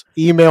serious.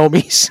 Email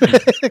me.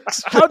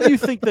 How do you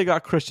think they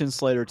got Christian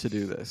Slater to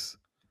do this?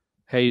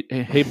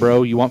 Hey,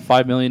 bro, you want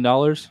 $5 million?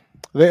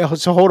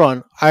 So hold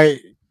on.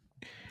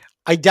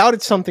 I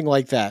doubted something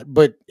like that,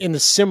 but in a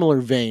similar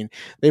vein,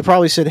 they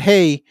probably said,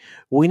 "Hey,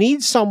 we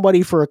need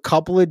somebody for a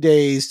couple of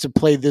days to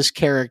play this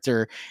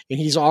character," and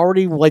he's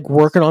already like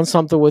working on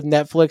something with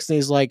Netflix, and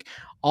he's like,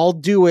 "I'll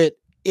do it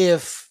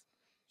if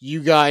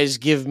you guys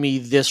give me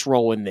this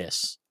role in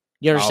this."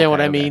 You understand what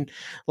I mean?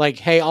 Like,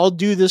 hey, I'll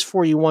do this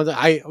for you.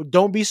 I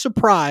don't be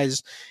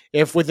surprised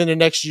if within the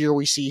next year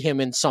we see him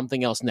in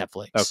something else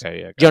Netflix. Okay,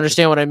 yeah. Do you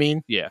understand what I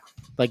mean? Yeah.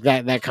 Like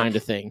that kind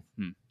of thing.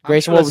 Hmm.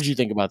 Grayson, what would you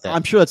think about that?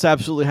 I'm sure that's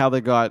absolutely how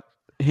they got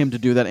him to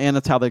do that, and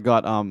that's how they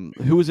got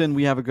who was in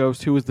We Have a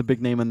Ghost? Who was the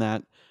big name in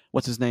that?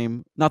 What's his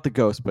name? Not the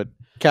ghost, but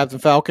Captain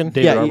Falcon.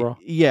 David Arborough?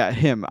 Yeah,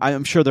 him.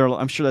 I'm sure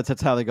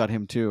that's how they got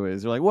him too.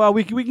 Is they're like, well,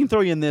 we can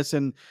throw you in this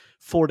in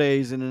 4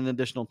 days and an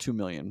additional $2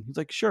 million. He's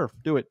like, sure,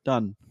 do it,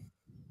 done.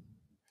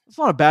 It's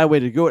not a bad way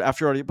to go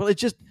after already, but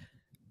it's just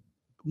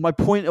my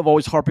point of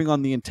always harping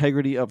on the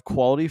integrity of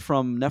quality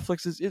from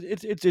Netflix is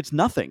it's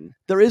nothing.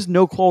 There is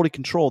no quality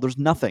control. There's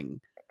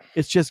nothing.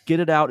 It's just get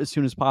it out as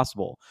soon as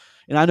possible.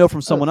 And I know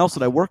from someone else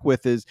that I work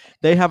with is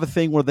they have a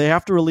thing where they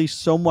have to release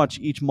so much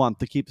each month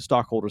to keep the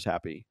stockholders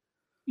happy.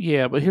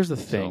 Yeah, but here's the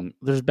thing.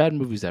 There's bad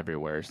movies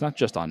everywhere. It's not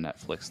just on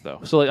Netflix, though.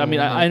 So, like, I mean,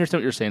 I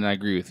understand what you're saying, and I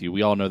agree with you.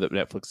 We all know that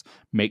Netflix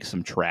makes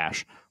some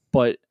trash,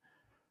 but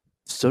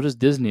so does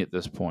Disney at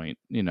this point.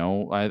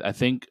 I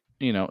think,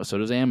 so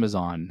does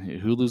Amazon.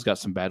 Hulu's got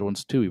some bad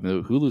ones, too, even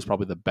though Hulu's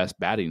probably the best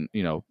batting,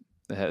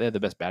 they have the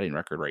best batting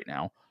record right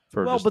now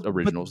for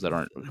originals that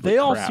aren't. They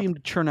all seem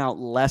to churn out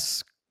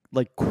less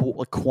like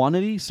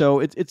quantity, so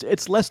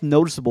it's less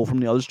noticeable from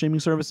the other streaming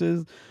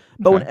services.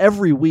 But when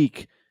every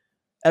week,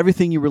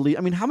 everything you release,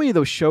 I mean, how many of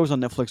those shows on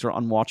Netflix are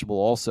unwatchable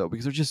also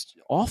because they're just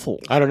awful?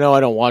 I don't know. I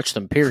don't watch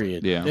them,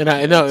 period. Yeah. And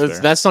I know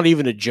that's not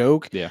even a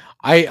joke. Yeah.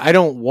 I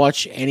don't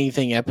watch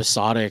anything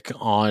episodic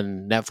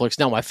on Netflix.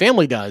 Now, my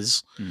family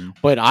does,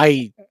 but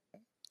I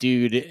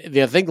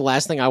think the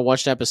last thing I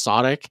watched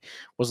episodic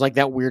was like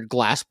that weird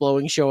glass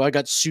blowing show I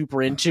got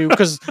super into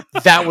because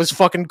that was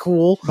fucking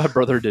cool. My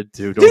brother did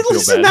too. Don't Dude, feel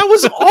listen, bad. that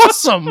was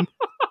awesome.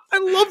 I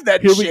love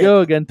that Here shit. we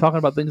go again, talking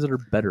about things that are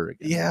better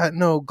again. Yeah,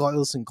 no,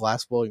 listen,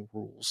 glass blowing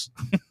rules.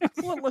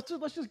 Well,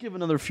 let's just give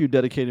another few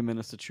dedicated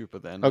minutes to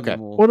Chupa then. Okay.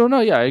 Well,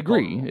 no, yeah, I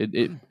agree.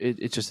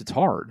 It's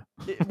hard.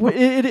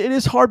 It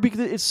is hard because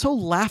it's so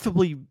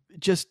laughably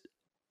just.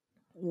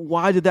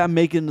 Why did that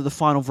make it into the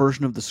final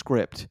version of the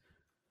script?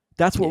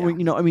 That's what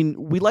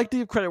we like to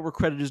give credit where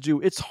credit is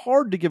due. It's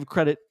hard to give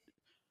credit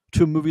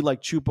to a movie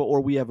like Chupa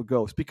or We Have a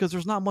Ghost because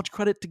there's not much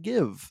credit to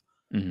give.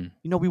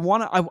 Mm-hmm. We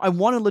want to. I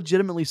want to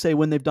legitimately say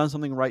when they've done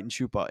something right in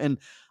Chupa, and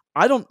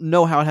I don't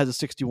know how it has a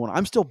 61.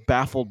 I'm still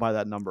baffled by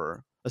that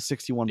number, a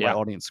 61 by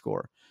audience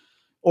score,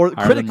 or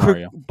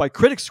by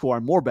critic score.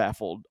 I'm more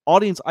baffled.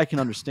 Audience, I can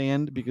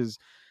understand because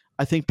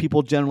I think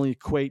people generally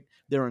equate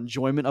their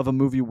enjoyment of a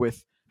movie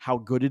with how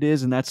good it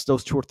is, and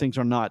those two things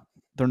are not.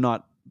 They're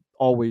not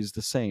always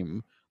the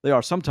same. They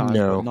are sometimes,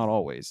 but not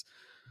always.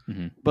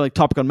 Mm-hmm. But like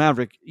Top Gun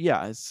Maverick,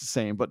 yeah, it's the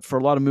same. But for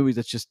a lot of movies,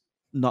 it's just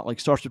not like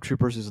Starship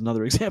Troopers is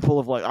another example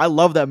of like I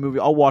love that movie.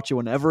 I'll watch it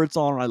whenever it's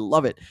on. I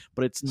love it,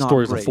 but it's not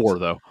Stories great. of 4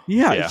 though.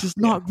 Yeah, it's just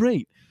not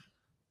great.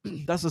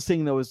 That's the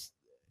thing though is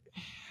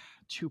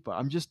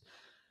Chupa.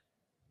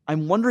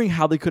 I'm wondering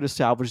how they could have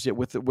salvaged it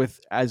with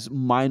as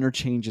minor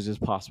changes as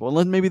possible. And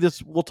then maybe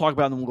we'll talk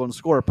about it and then we'll go and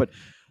score it. But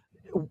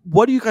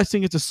what do you guys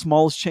think is the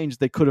smallest change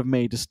they could have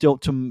made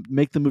to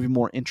make the movie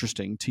more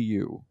interesting to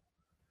you?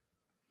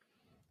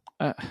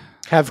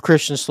 Have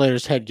Christian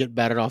Slater's head get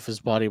batted off his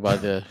body by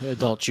the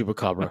adult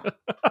chupacabra.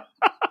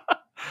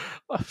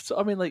 So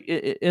I mean, like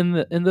in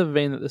the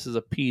vein that this is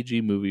a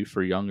PG movie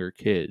for younger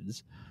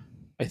kids,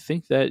 I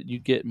think that you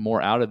get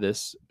more out of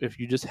this if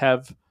you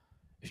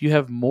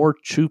have more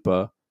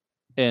Chupa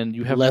and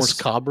you have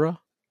less more cabra.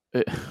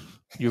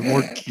 You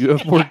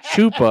have more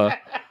Chupa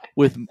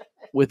with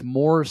with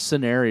more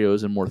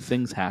scenarios and more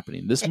things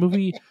happening. This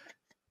movie,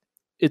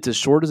 it's as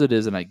short as it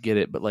is, and I get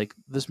it, but like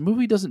this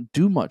movie doesn't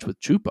do much with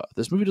Chupa.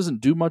 This movie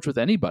doesn't do much with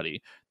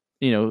anybody.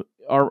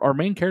 Our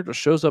main character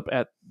shows up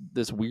at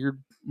this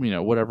weird,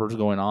 whatever's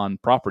going on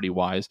property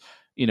wise.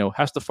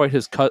 Has to fight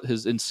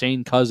his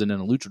insane cousin in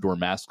a luchador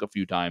mask a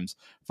few times.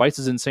 Fights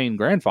his insane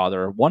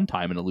grandfather one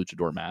time in a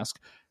luchador mask,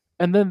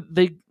 and then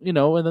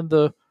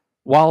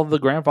while the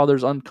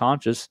grandfather's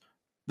unconscious,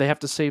 they have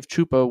to save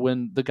Chupa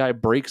when the guy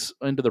breaks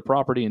into their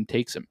property and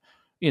takes him.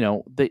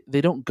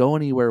 They don't go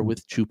anywhere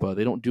with Chupa.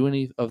 They don't do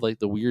any of like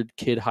the weird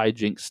kid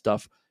hijinks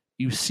stuff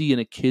you see in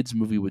a kids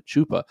movie with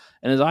Chupa.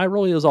 And as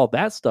eye-rolly as all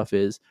that stuff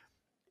is,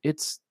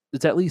 it's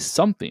at least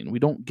something. We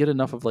don't get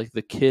enough of like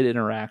the kid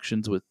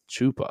interactions with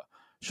Chupa,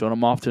 showing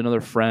him off to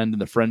another friend,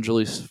 and the friend's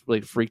really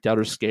like freaked out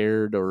or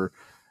scared, or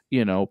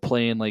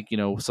playing like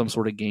some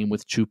sort of game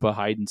with Chupa,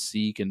 hide and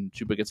seek, and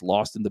Chupa gets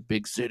lost in the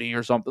big city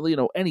or something.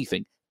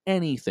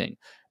 Anything.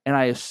 And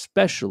I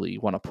especially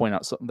want to point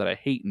out something that I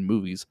hate in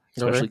movies,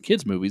 especially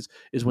kids' movies,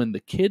 is when the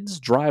kids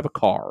drive a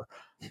car.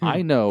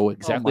 I know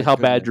exactly how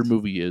bad your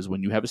movie is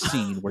when you have a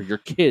scene where your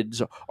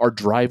kids are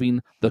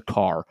driving the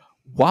car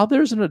while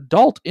there's an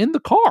adult in the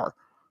car.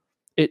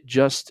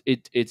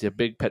 It's a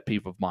big pet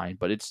peeve of mine,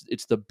 but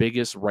it's the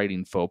biggest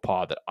writing faux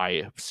pas that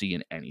I see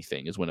in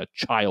anything is when a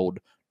child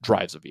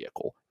drives a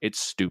vehicle. It's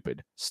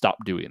stupid. Stop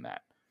doing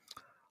that.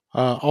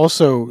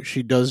 Also,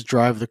 she does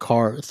drive the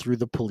car through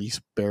the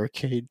police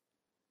barricade.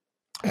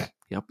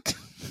 Yep.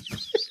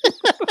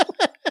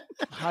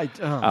 I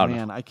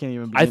can't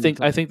even. I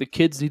think the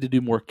kids need to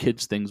do more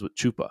kids things with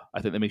Chupa. I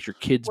think that makes your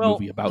kids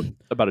movie about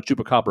a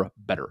chupacabra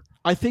better.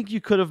 I think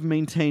you could have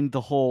maintained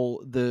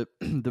the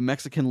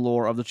Mexican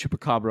lore of the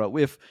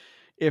chupacabra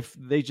if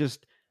they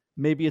just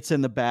maybe it's in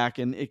the back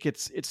and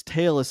its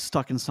tail is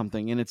stuck in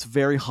something and it's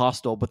very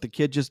hostile, but the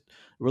kid just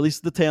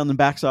releases the tail and then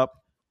backs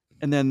up,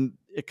 and then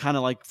it kind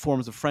of like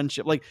forms a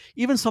friendship, like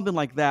even something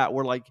like that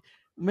where like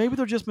maybe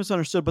they're just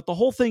misunderstood, but the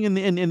whole thing in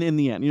the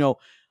end,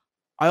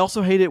 I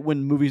also hate it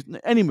when movies,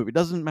 any movie,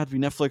 doesn't have to be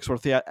Netflix or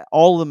theater,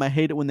 all of them. I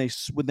hate it when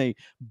they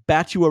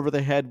bat you over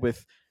the head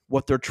with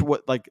what the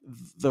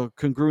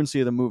congruency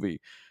of the movie.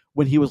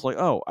 When he was like,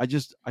 "Oh,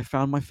 I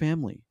found my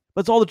family."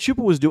 That's all the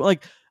Chupa was doing.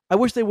 Like, I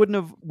wish they wouldn't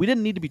have. We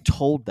didn't need to be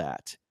told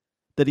that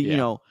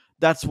he,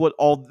 that's what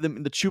all the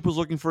Chupa's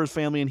looking for his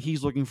family and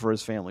he's looking for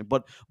his family.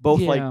 But both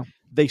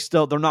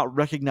they're not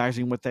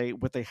recognizing what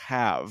they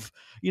have.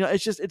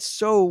 It's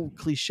so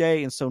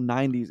cliche and so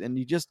 90s, and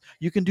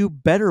you can do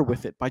better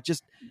with it by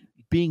just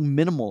being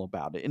minimal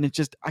about it. And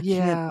I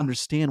can't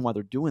understand why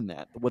they're doing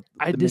that.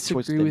 I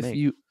disagree with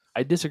you.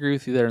 I disagree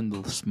with you there in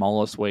the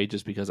smallest way,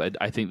 just because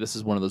I think this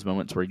is one of those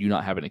moments where you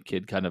not having a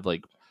kid kind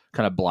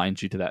of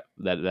blinds you to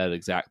that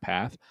exact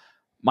path.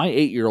 My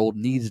 8-year-old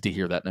needs to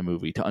hear that in a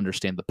movie to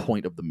understand the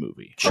point of the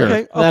movie. Sure,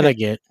 that I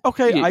get.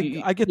 Okay,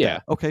 I get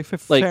that. Okay,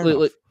 fair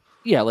enough.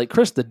 Like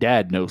Chris the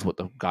dad knows what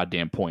the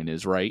goddamn point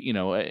is, right?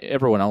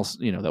 Everyone else,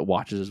 that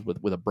watches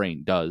with a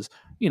brain does.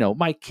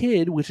 My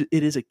kid, which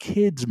it is a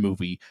kid's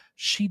movie,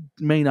 she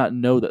may not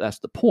know that that's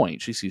the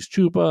point. She sees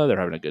Chupa, they're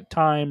having a good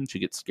time. She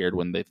gets scared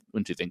when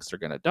she thinks they're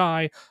gonna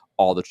die.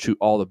 All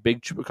the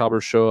big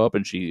chupacabras show up,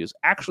 and she is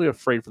actually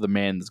afraid for the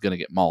man that's gonna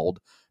get mauled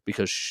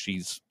because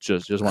she's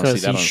just want to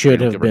see that. He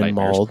should have been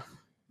mauled,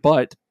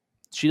 but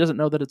she doesn't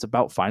know that it's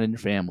about finding your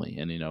family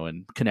and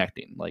and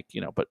connecting.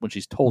 But when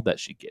she's told that,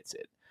 she gets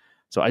it.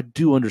 So I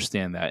do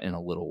understand that in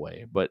a little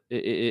way, but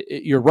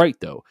you're right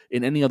though.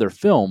 In any other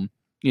film,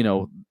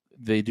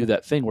 they do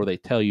that thing where they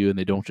tell you and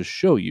they don't just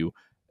show you,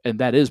 and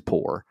that is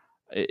poor.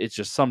 It's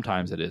just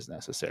sometimes it is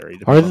necessary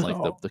depending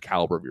on the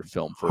caliber of your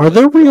film. Are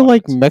there real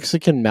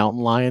Mexican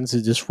mountain lions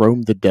that just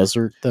roam the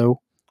desert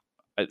though?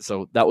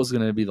 So that was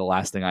going to be the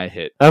last thing I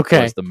hit.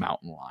 Okay, was the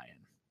mountain lion.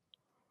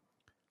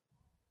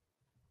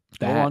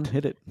 Go on,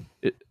 hit it.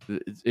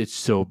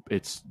 It's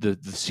the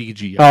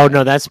CGI. Oh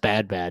no, that's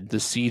bad. The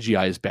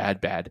CGI is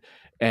bad,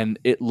 and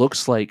it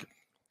looks like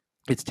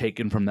it's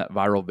taken from that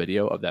viral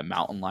video of that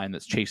mountain lion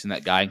that's chasing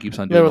that guy and keeps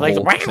on doing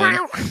the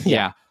whole thing.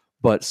 Yeah,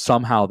 but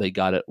somehow they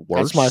got it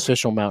worse. That's my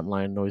official mountain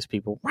lion noise,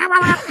 people.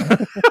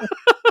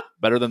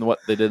 Better than what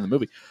they did in the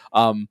movie.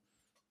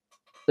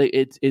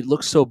 It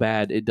looks so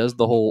bad. It does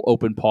the whole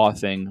open paw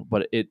thing,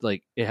 but it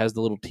has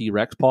the little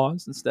T-Rex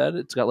paws instead.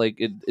 It's got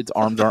its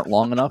arms aren't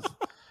long enough.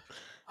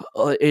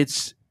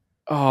 It's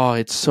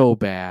so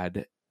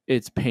bad.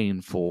 It's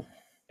painful,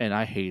 and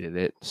I hated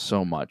it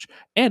so much.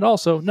 And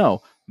also,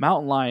 no,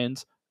 mountain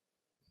lions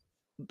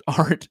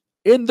aren't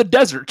in the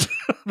desert.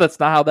 That's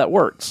not how that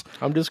works.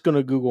 I'm just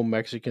gonna Google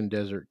Mexican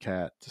desert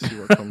cat to see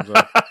what comes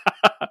up.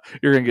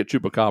 You're gonna get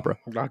chupacabra.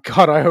 Oh,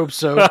 God, I hope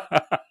so.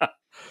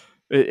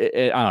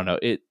 I don't know.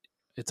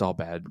 It's all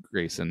bad,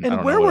 Grayson.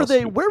 And where were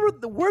they? Where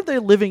were they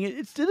living?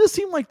 Did it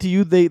seem like to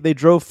you they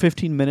drove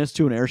 15 minutes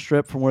to an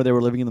airstrip from where they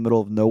were living in the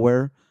middle of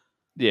nowhere?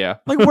 Yeah.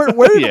 Like where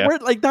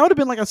that would have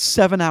been like a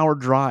 7-hour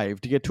drive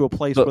to get to a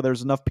place where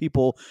there's enough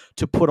people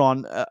to put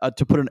an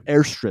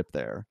airstrip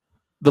there.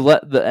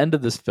 The end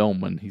of this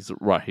film when he's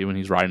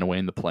riding away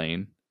in the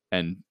plane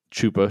and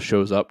Chupa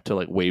shows up to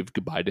like wave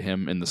goodbye to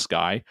him in the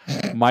sky.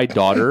 My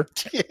daughter,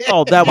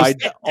 Oh, that was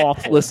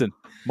awful. listen,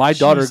 my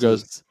daughter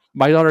goes,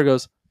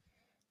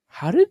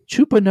 how did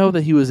Chupa know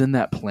that he was in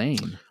that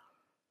plane?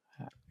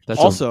 That's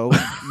also,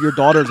 your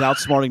daughter's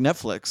outsmarting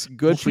Netflix.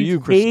 Good for you,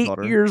 Chris's 8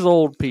 daughter. years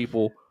old,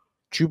 people.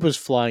 Chupa's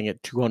flying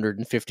at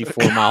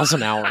 254 miles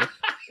an hour.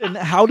 And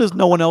how does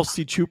no one else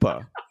see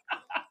Chupa?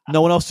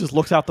 No one else just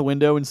looks out the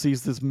window and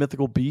sees this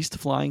mythical beast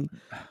flying.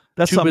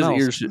 That's something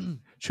else.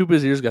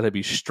 Chupa's ears got to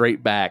be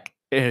straight back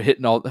and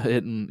hitting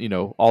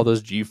all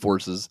those G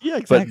forces. Yeah,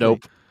 exactly. But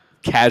nope,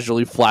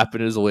 casually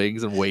flapping his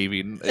wings and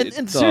waving.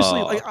 And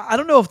seriously, like, I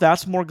don't know if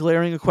that's more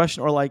glaring a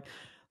question, or like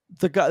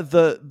the guy,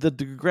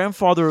 the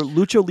grandfather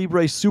Lucha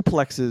Libre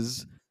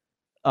suplexes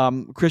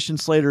Christian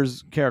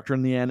Slater's character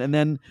in the end, and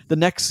then the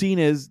next scene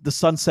is the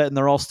sunset and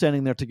they're all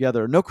standing there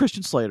together. No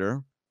Christian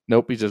Slater.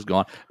 Nope, he's just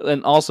gone.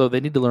 And also, they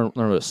need to learn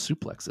what a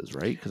suplex is,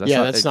 right? Because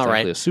that's not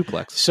right. A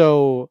suplex.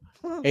 So,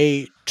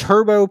 a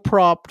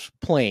turbopropped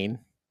plane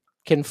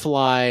can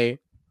fly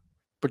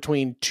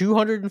between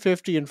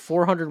 250 and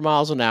 400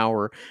 miles an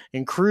hour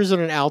and cruise at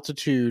an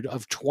altitude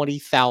of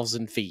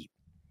 20,000 feet.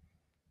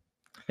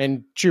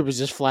 And Chupa's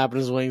just flapping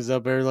his wings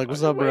up there, like,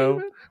 "What's up,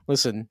 bro?"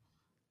 Listen,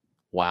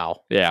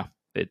 wow. Yeah,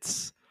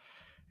 it's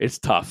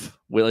tough.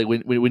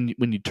 When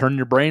you turn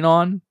your brain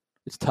on,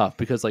 it's tough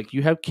because like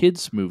you have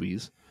kids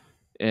movies.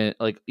 And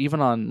like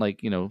even on like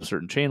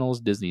certain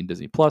channels, Disney and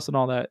Disney Plus and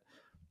all that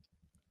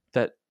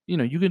you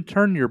can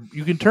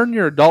turn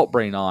your adult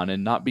brain on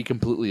and not be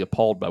completely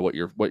appalled by what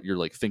you're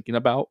like thinking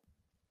about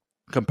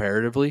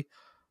comparatively,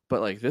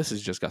 but like this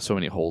has just got so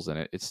many holes in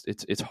it.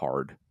 It's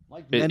hard.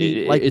 Like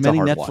many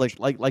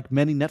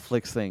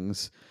Netflix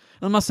things.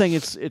 And I'm not saying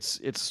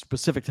it's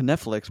specific to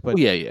Netflix, but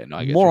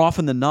I get more you.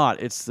 often than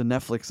not, it's the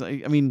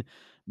Netflix. I mean,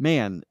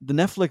 man, the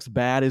Netflix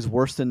bad is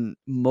worse than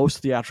most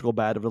theatrical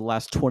bad over the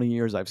last 20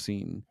 years I've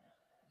seen.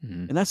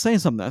 Mm-hmm. And that's saying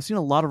something. I've seen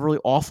a lot of really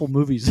awful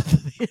movies in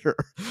the theater.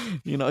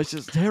 It's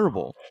just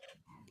terrible.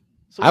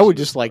 So I would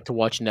just like to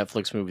watch a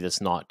Netflix movie that's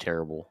not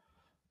terrible.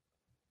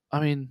 I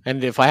mean,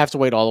 and if I have to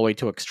wait all the way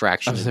to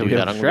Extraction to do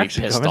that, I'm going to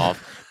be pissed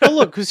off. But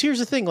look, because here's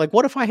the thing: like,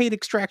 what if I hate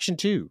Extraction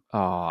too? Oh,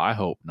 I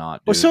hope not.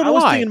 Dude. Well, so do I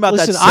was thinking about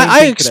Listen, that.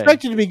 I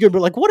expect it to be good,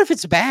 but like, what if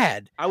it's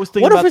bad? I was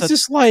thinking. What about if it's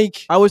just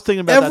like I was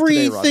thinking about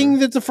everything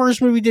that the first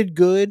movie did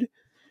good,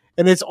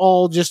 and it's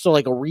all just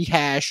like a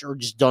rehash or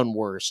just done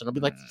worse, and I'll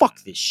be like,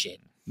 fuck this shit.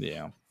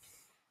 Yeah.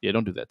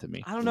 Don't do that to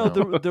me. I don't know.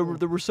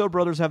 The Rousseau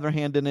brothers have their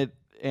hand in it,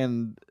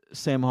 and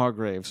Sam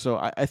Hargrave. So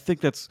I think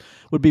that's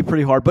would be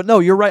pretty hard. But no,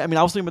 you're right. I mean,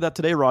 I was thinking about that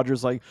today,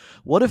 Rogers. Like,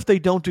 what if they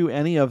don't do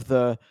any of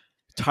the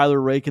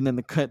Tyler Rake and then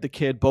the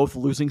kid both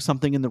losing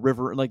something in the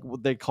river, like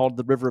what they called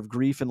the river of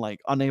grief, and like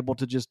unable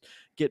to just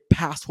get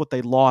past what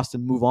they lost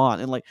and move on?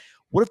 And like,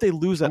 what if they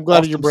lose that? I'm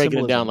glad you're awesome breaking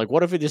symbolism? it down. Like,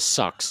 what if it just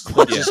sucks?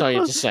 That's just all you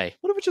have to say.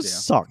 What if it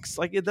just sucks?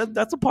 Like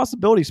that's a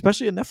possibility,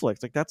 especially at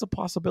Netflix. Like that's a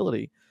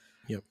possibility.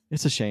 Yep.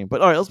 It's a shame.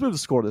 But all right, let's move the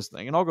score of this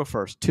thing, and I'll go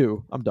first.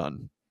 2. I'm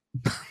done.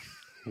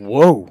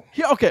 Whoa.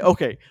 Yeah.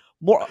 Okay.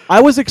 More.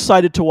 I was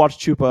excited to watch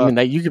Chupa. I mean,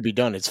 that you could be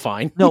done. It's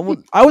fine. No,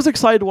 I was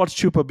excited to watch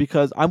Chupa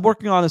because I'm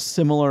working on a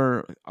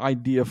similar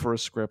idea for a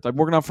script. I'm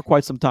working on it for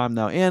quite some time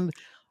now, and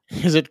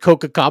is it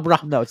Coca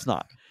Cabra? No, it's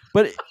not.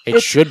 But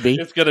it should be.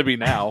 It's gonna be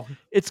now.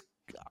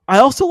 I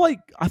also I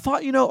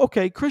thought,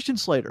 okay, Christian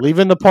Slater.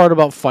 Leaving the part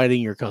about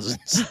fighting your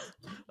cousins.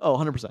 Oh,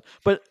 100%.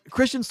 But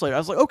Christian Slater, I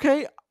was like,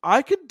 okay,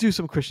 I could do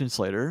some Christian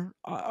Slater.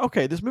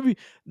 Okay, this movie,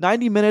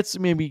 90 minutes,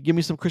 maybe give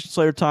me some Christian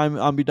Slater time.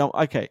 I'll be done.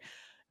 Okay.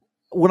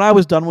 When I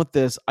was done with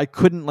this, I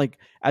couldn't,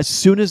 as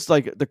soon as,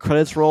 the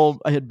credits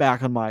rolled, I hit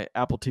back on my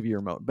Apple TV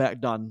remote. Back,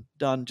 done,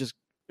 just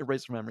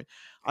erase from memory.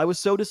 I was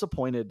so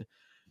disappointed.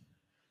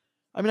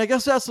 I mean, I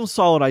guess that's some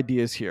solid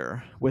ideas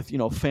here with,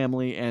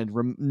 family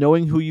and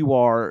knowing who you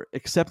are,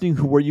 accepting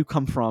where you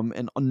come from,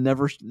 and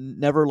never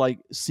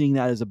seeing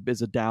that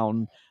as a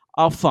down.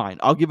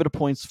 I'll give it a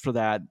points for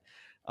that.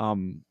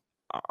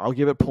 I'll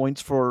give it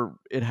points for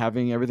it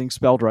having everything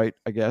spelled right,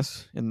 I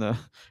guess, in the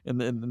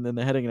heading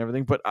and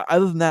everything. But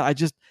other than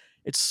that,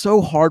 it's so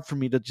hard for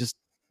me to just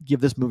give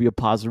this movie a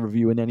positive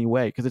review in any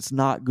way because it's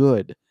not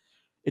good.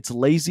 It's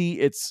lazy.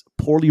 It's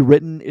poorly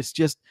written. It's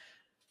just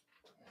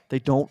they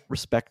don't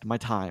respect my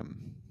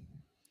time.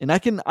 And I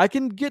can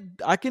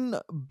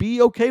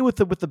be okay with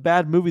the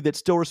bad movie that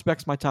still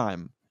respects my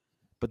time.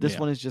 But this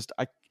one is just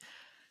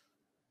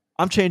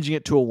I'm changing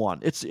it to a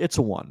 1. It's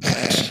a 1.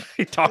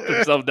 He talked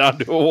himself down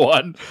to a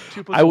 1.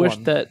 I wish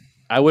that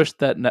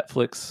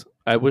Netflix.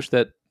 I wish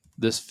that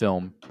this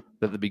film,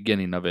 at the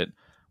beginning of it,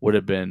 would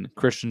have been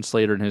Christian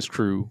Slater and his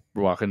crew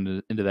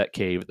walking into that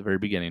cave at the very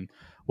beginning.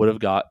 Would have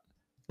got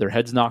their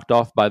heads knocked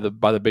off by the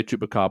big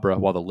chupacabra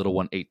while the little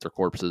one ate their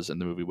corpses,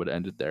 and the movie would have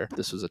ended there.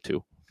 This was a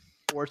 2.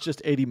 Or it's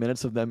just 80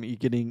 minutes of them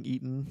getting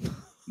eaten.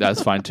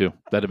 That's fine too.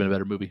 That'd have been a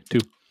better movie. 2.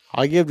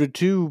 I give it a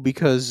 2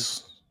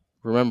 because.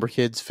 Remember,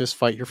 kids, fist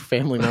fight your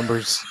family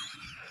members.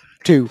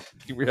 2.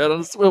 Keep your head on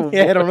a swivel.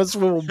 Yeah, head on a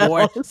swivel,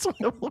 boy.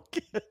 Swivel,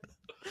 kid.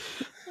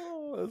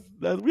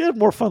 We had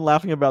more fun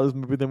laughing about this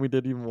movie than we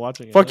did even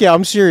watching it. Fuck yeah,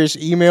 I'm serious.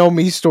 Email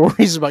me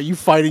stories about you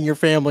fighting your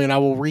family, and I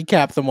will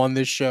recap them on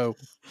this show.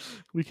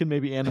 We can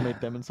maybe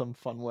animate them in some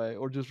fun way,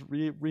 or just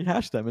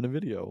rehash them in a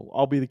video.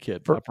 I'll be the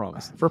kid. I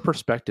promise. For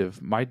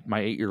perspective, my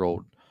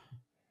 8-year-old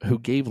who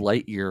gave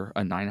Lightyear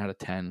a 9 out of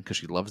 10 because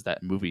she loves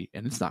that movie,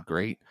 and it's not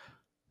great.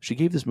 She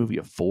gave this movie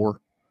a 4.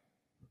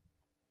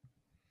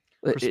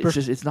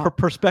 It's not for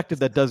perspective.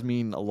 That does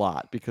mean a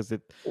lot because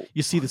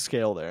you see the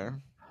scale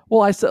there.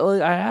 Well, I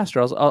asked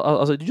her. I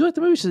was like, "Did you like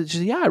the movie?" She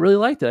said, "Yeah, I really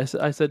liked it."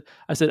 I said,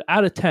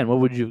 out of 10, what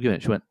would you give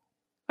it? She went,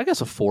 "I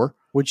guess a 4."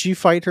 Would she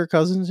fight her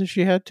cousins if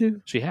she had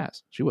to? She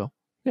has. She will.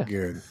 Yeah.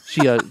 Good.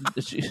 She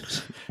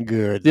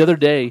Good. The other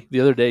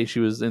day, she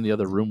was in the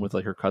other room with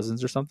like her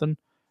cousins or something,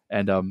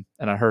 and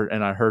I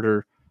heard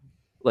her,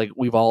 like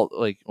we've all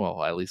like,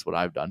 well, at least what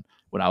I've done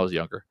when I was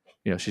younger.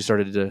 You know, she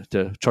started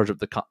to charge up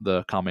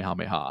the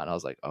Kamehameha, and I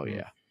was like, oh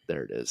yeah,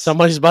 there it is.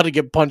 Somebody's about to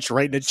get punched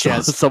right in the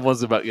chest.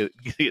 Someone's about to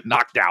get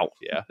knocked out.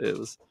 Yeah, it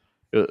was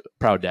a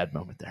proud dad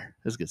moment there.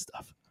 It was good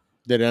stuff.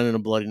 Did it end in a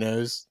bloody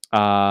nose?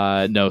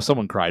 No,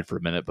 someone cried for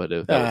a minute, but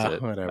that was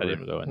it. Whatever. I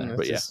didn't even go in there,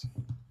 but just...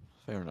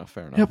 Fair enough.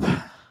 Yep.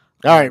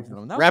 All right,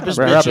 wrap this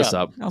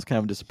up. That was kind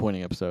of a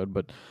disappointing episode,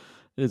 but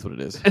it is what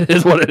it is. It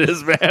is what it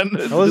is, man.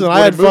 Listen,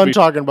 I had fun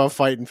talking about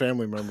fighting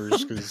family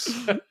members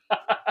because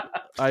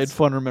I had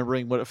fun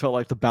remembering what it felt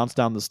like to bounce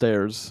down the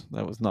stairs.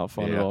 That was not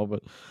fun at all,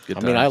 but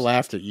I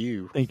laughed at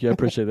you. Thank you. I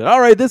appreciate that.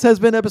 All right. This has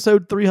been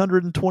episode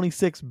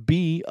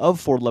 326B of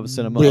 411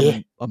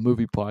 Cinema, a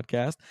movie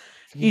podcast.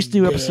 Each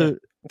new episode.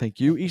 Thank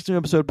you. Each new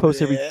episode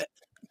posts every.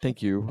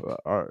 Thank you.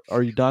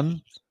 Are you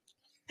done?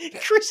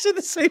 Chris did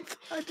the same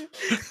thing.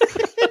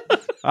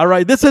 All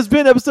right. This has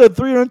been episode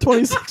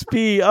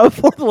 326B of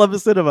 411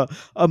 Cinema,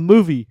 a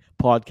movie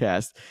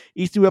podcast.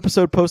 Each new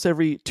episode posts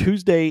every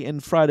Tuesday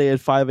and Friday at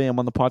 5 a.m.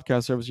 on the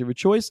podcast service of your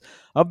choice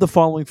of the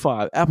following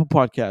 5: Apple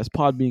Podcasts,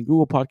 Podbean,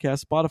 Google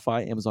Podcasts,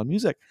 Spotify, Amazon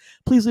Music.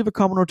 Please leave a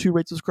comment or 2,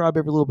 rate, subscribe.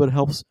 Every little bit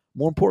helps.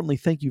 More importantly,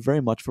 thank you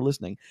very much for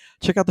listening.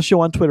 Check out the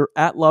show on Twitter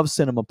at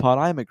LoveCinemaPod.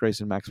 I am at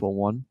Grayson Maxwell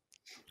 1.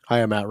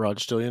 Hi, I'm Matt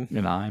Rodstillion.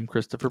 And I'm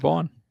Christopher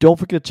Bond. Don't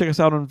forget to check us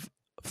out on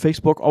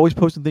Facebook, always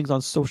posting things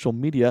on social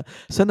media.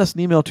 Send us an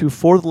email to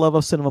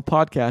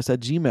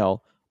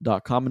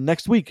fortheloveofcinemapodcast@gmail.com. And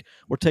next week,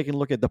 we're taking a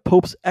look at The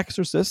Pope's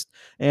Exorcist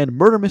and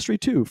Murder Mystery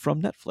 2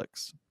 from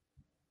Netflix.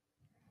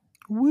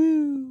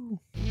 Woo!